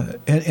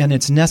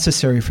it's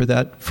necessary for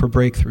that, for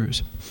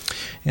breakthroughs.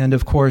 And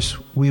of course,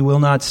 we will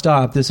not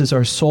stop. This is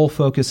our sole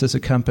focus as a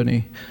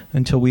company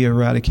until we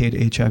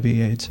eradicate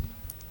HIV/AIDS.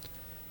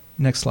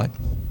 Next slide.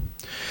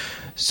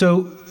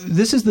 So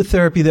this is the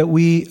therapy that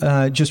we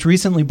just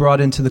recently brought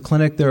into the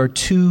clinic. There are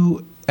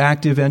two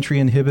active entry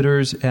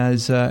inhibitors,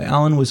 as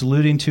Alan was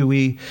alluding to.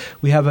 We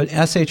have an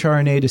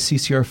shRNA to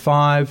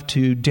CCR5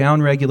 to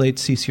downregulate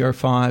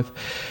CCR5,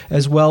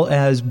 as well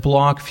as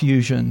block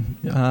fusion.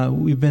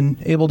 We've been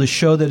able to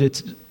show that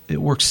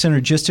it works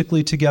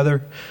synergistically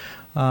together.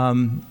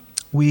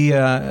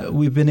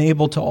 We've been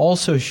able to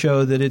also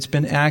show that it's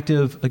been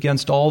active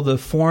against all the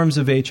forms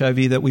of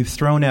HIV that we've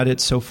thrown at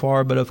it so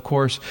far, but of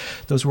course,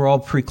 those were all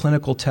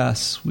preclinical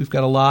tests. We've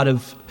got a lot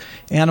of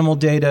animal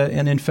data,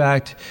 and in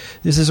fact,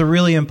 this is a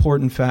really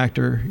important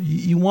factor.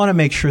 You want to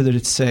make sure that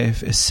it's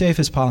safe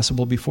as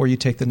possible before you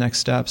take the next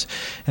steps,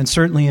 and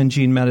certainly in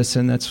gene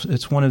medicine,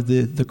 it's one of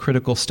the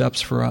critical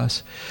steps for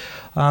us.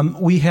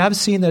 We have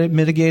seen that it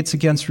mitigates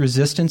against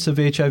resistance of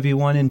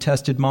HIV-1 in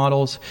tested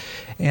models.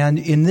 And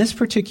in this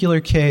particular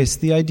case,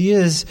 the idea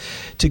is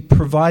to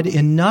provide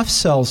enough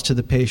cells to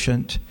the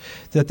patient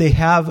that they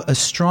have a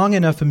strong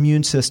enough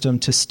immune system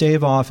to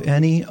stave off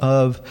any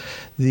of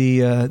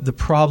the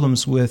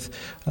problems with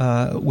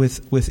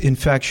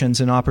infections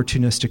and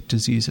opportunistic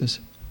diseases.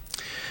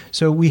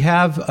 So we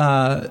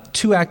have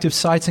two active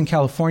sites in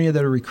California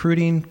that are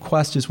recruiting.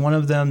 Quest is one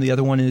of them. The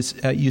other one is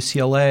at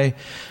UCLA.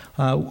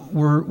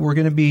 We're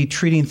going to be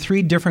treating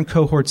 3 different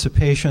cohorts of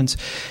patients.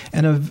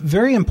 And a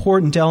very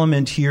important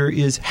element here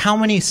is how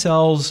many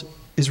cells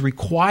is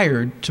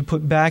required to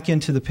put back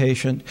into the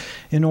patient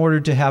in order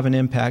to have an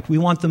impact. We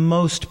want the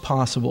most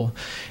possible.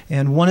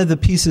 And one of the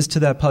pieces to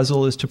that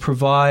puzzle is to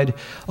provide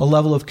a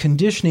level of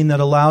conditioning that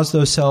allows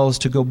those cells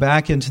to go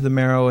back into the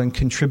marrow and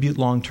contribute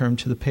long-term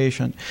to the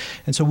patient.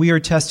 And so we are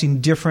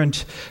testing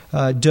different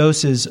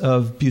doses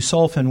of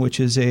busulfan, which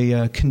is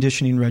a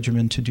conditioning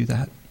regimen to do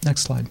that.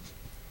 Next slide.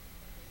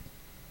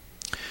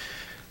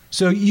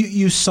 So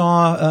you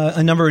saw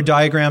a number of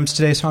diagrams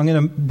today, so I'm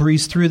going to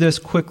breeze through this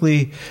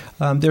quickly.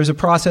 There's a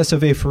process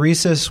of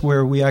apheresis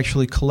where we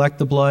actually collect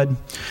the blood.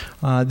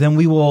 Then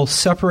we will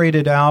separate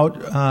it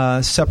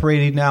out,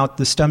 separating out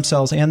the stem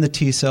cells and the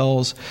T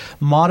cells,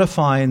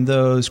 modifying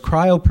those,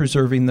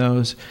 cryopreserving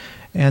those,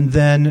 and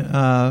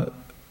then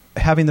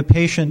having the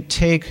patient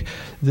take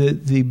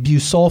the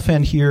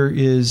busulfan here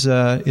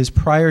is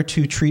prior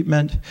to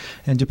treatment,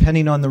 and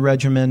depending on the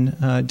regimen,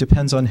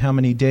 depends on how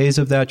many days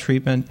of that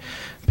treatment.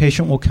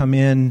 Patient will come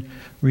in,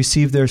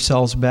 receive their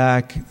cells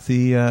back.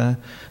 The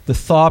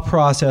thaw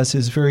process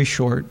is very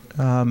short,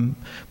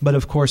 but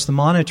of course the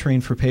monitoring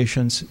for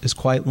patients is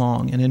quite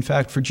long. And in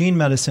fact, for gene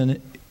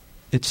medicine,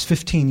 it's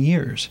 15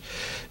 years.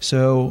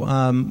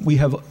 So we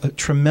have a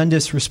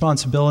tremendous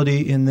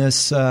responsibility in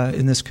this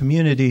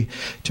community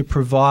to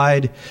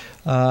provide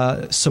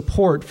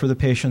support for the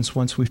patients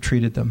once we've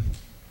treated them.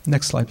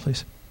 Next slide,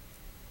 please.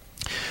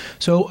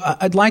 So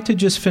I'd like to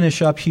just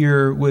finish up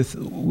here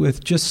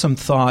with just some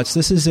thoughts.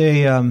 This is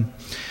a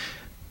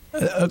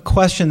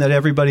question that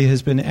everybody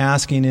has been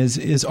asking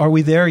is are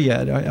we there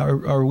yet?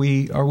 Are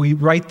we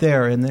right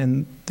there?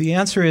 And the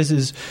answer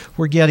is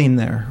we're getting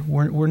there.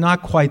 We're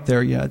not quite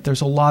there yet. There's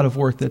a lot of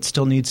work that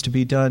still needs to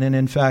be done. And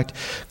in fact,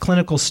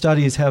 clinical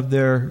studies have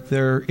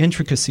their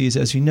intricacies,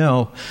 as you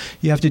know.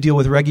 You have to deal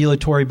with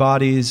regulatory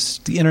bodies.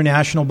 The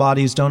international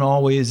bodies don't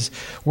always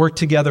work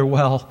together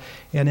well.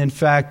 And in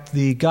fact,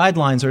 the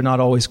guidelines are not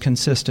always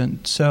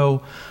consistent.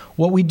 So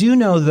what we do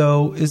know,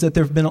 though, is that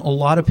there have been a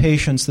lot of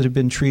patients that have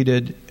been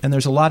treated, and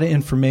there's a lot of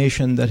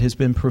information that has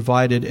been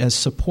provided as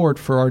support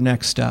for our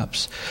next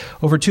steps.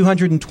 Over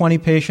 220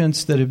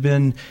 patients that have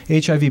been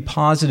HIV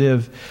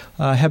positive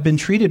have been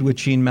treated with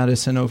gene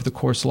medicine over the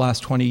course of the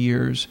last 20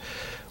 years.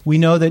 We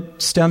know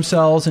that stem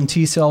cells and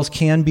T cells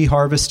can be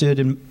harvested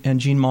and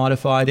gene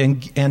modified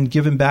and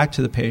given back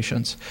to the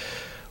patients.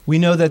 We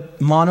know that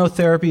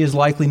monotherapy is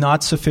likely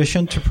not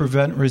sufficient to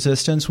prevent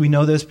resistance. We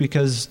know this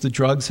because the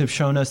drugs have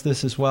shown us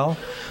this as well,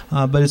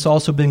 but it's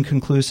also been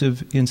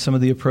conclusive in some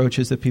of the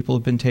approaches that people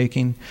have been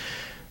taking.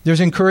 There's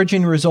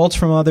encouraging results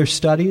from other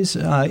studies,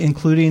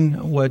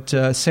 including what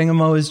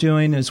Sangamo is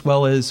doing, as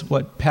well as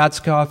what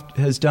Patskoff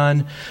has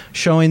done,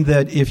 showing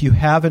that if you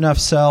have enough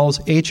cells,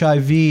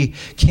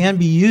 HIV can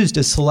be used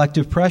as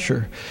selective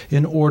pressure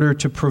in order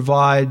to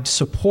provide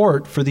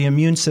support for the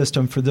immune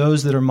system for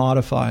those that are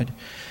modified.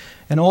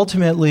 And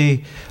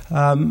ultimately,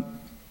 Dave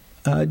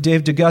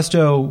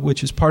DeGusto,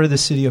 which is part of the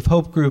City of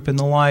Hope group and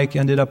the like,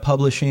 ended up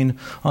publishing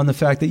on the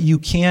fact that you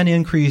can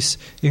increase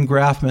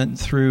engraftment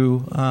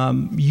through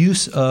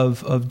use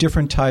of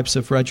different types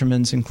of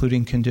regimens,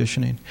 including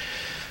conditioning.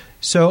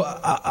 So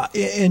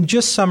in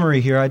just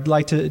summary here, I'd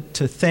like to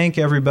thank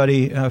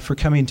everybody for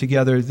coming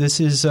together. This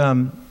is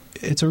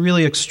it's a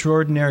really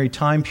extraordinary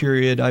time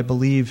period, I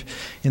believe,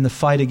 in the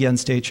fight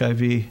against HIV.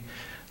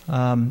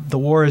 The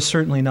war is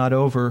certainly not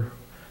over.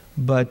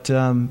 But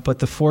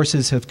the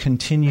forces have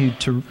continued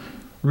to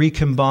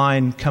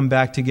recombine, come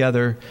back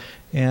together,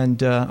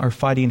 and are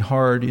fighting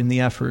hard in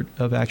the effort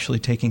of actually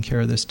taking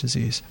care of this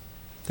disease.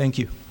 Thank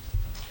you.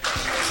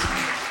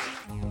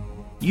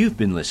 You've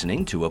been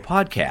listening to a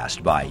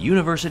podcast by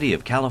University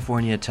of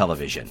California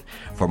Television.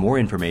 For more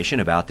information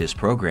about this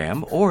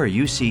program or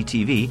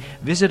UCTV,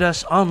 visit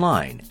us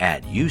online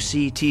at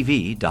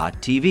uctv.tv.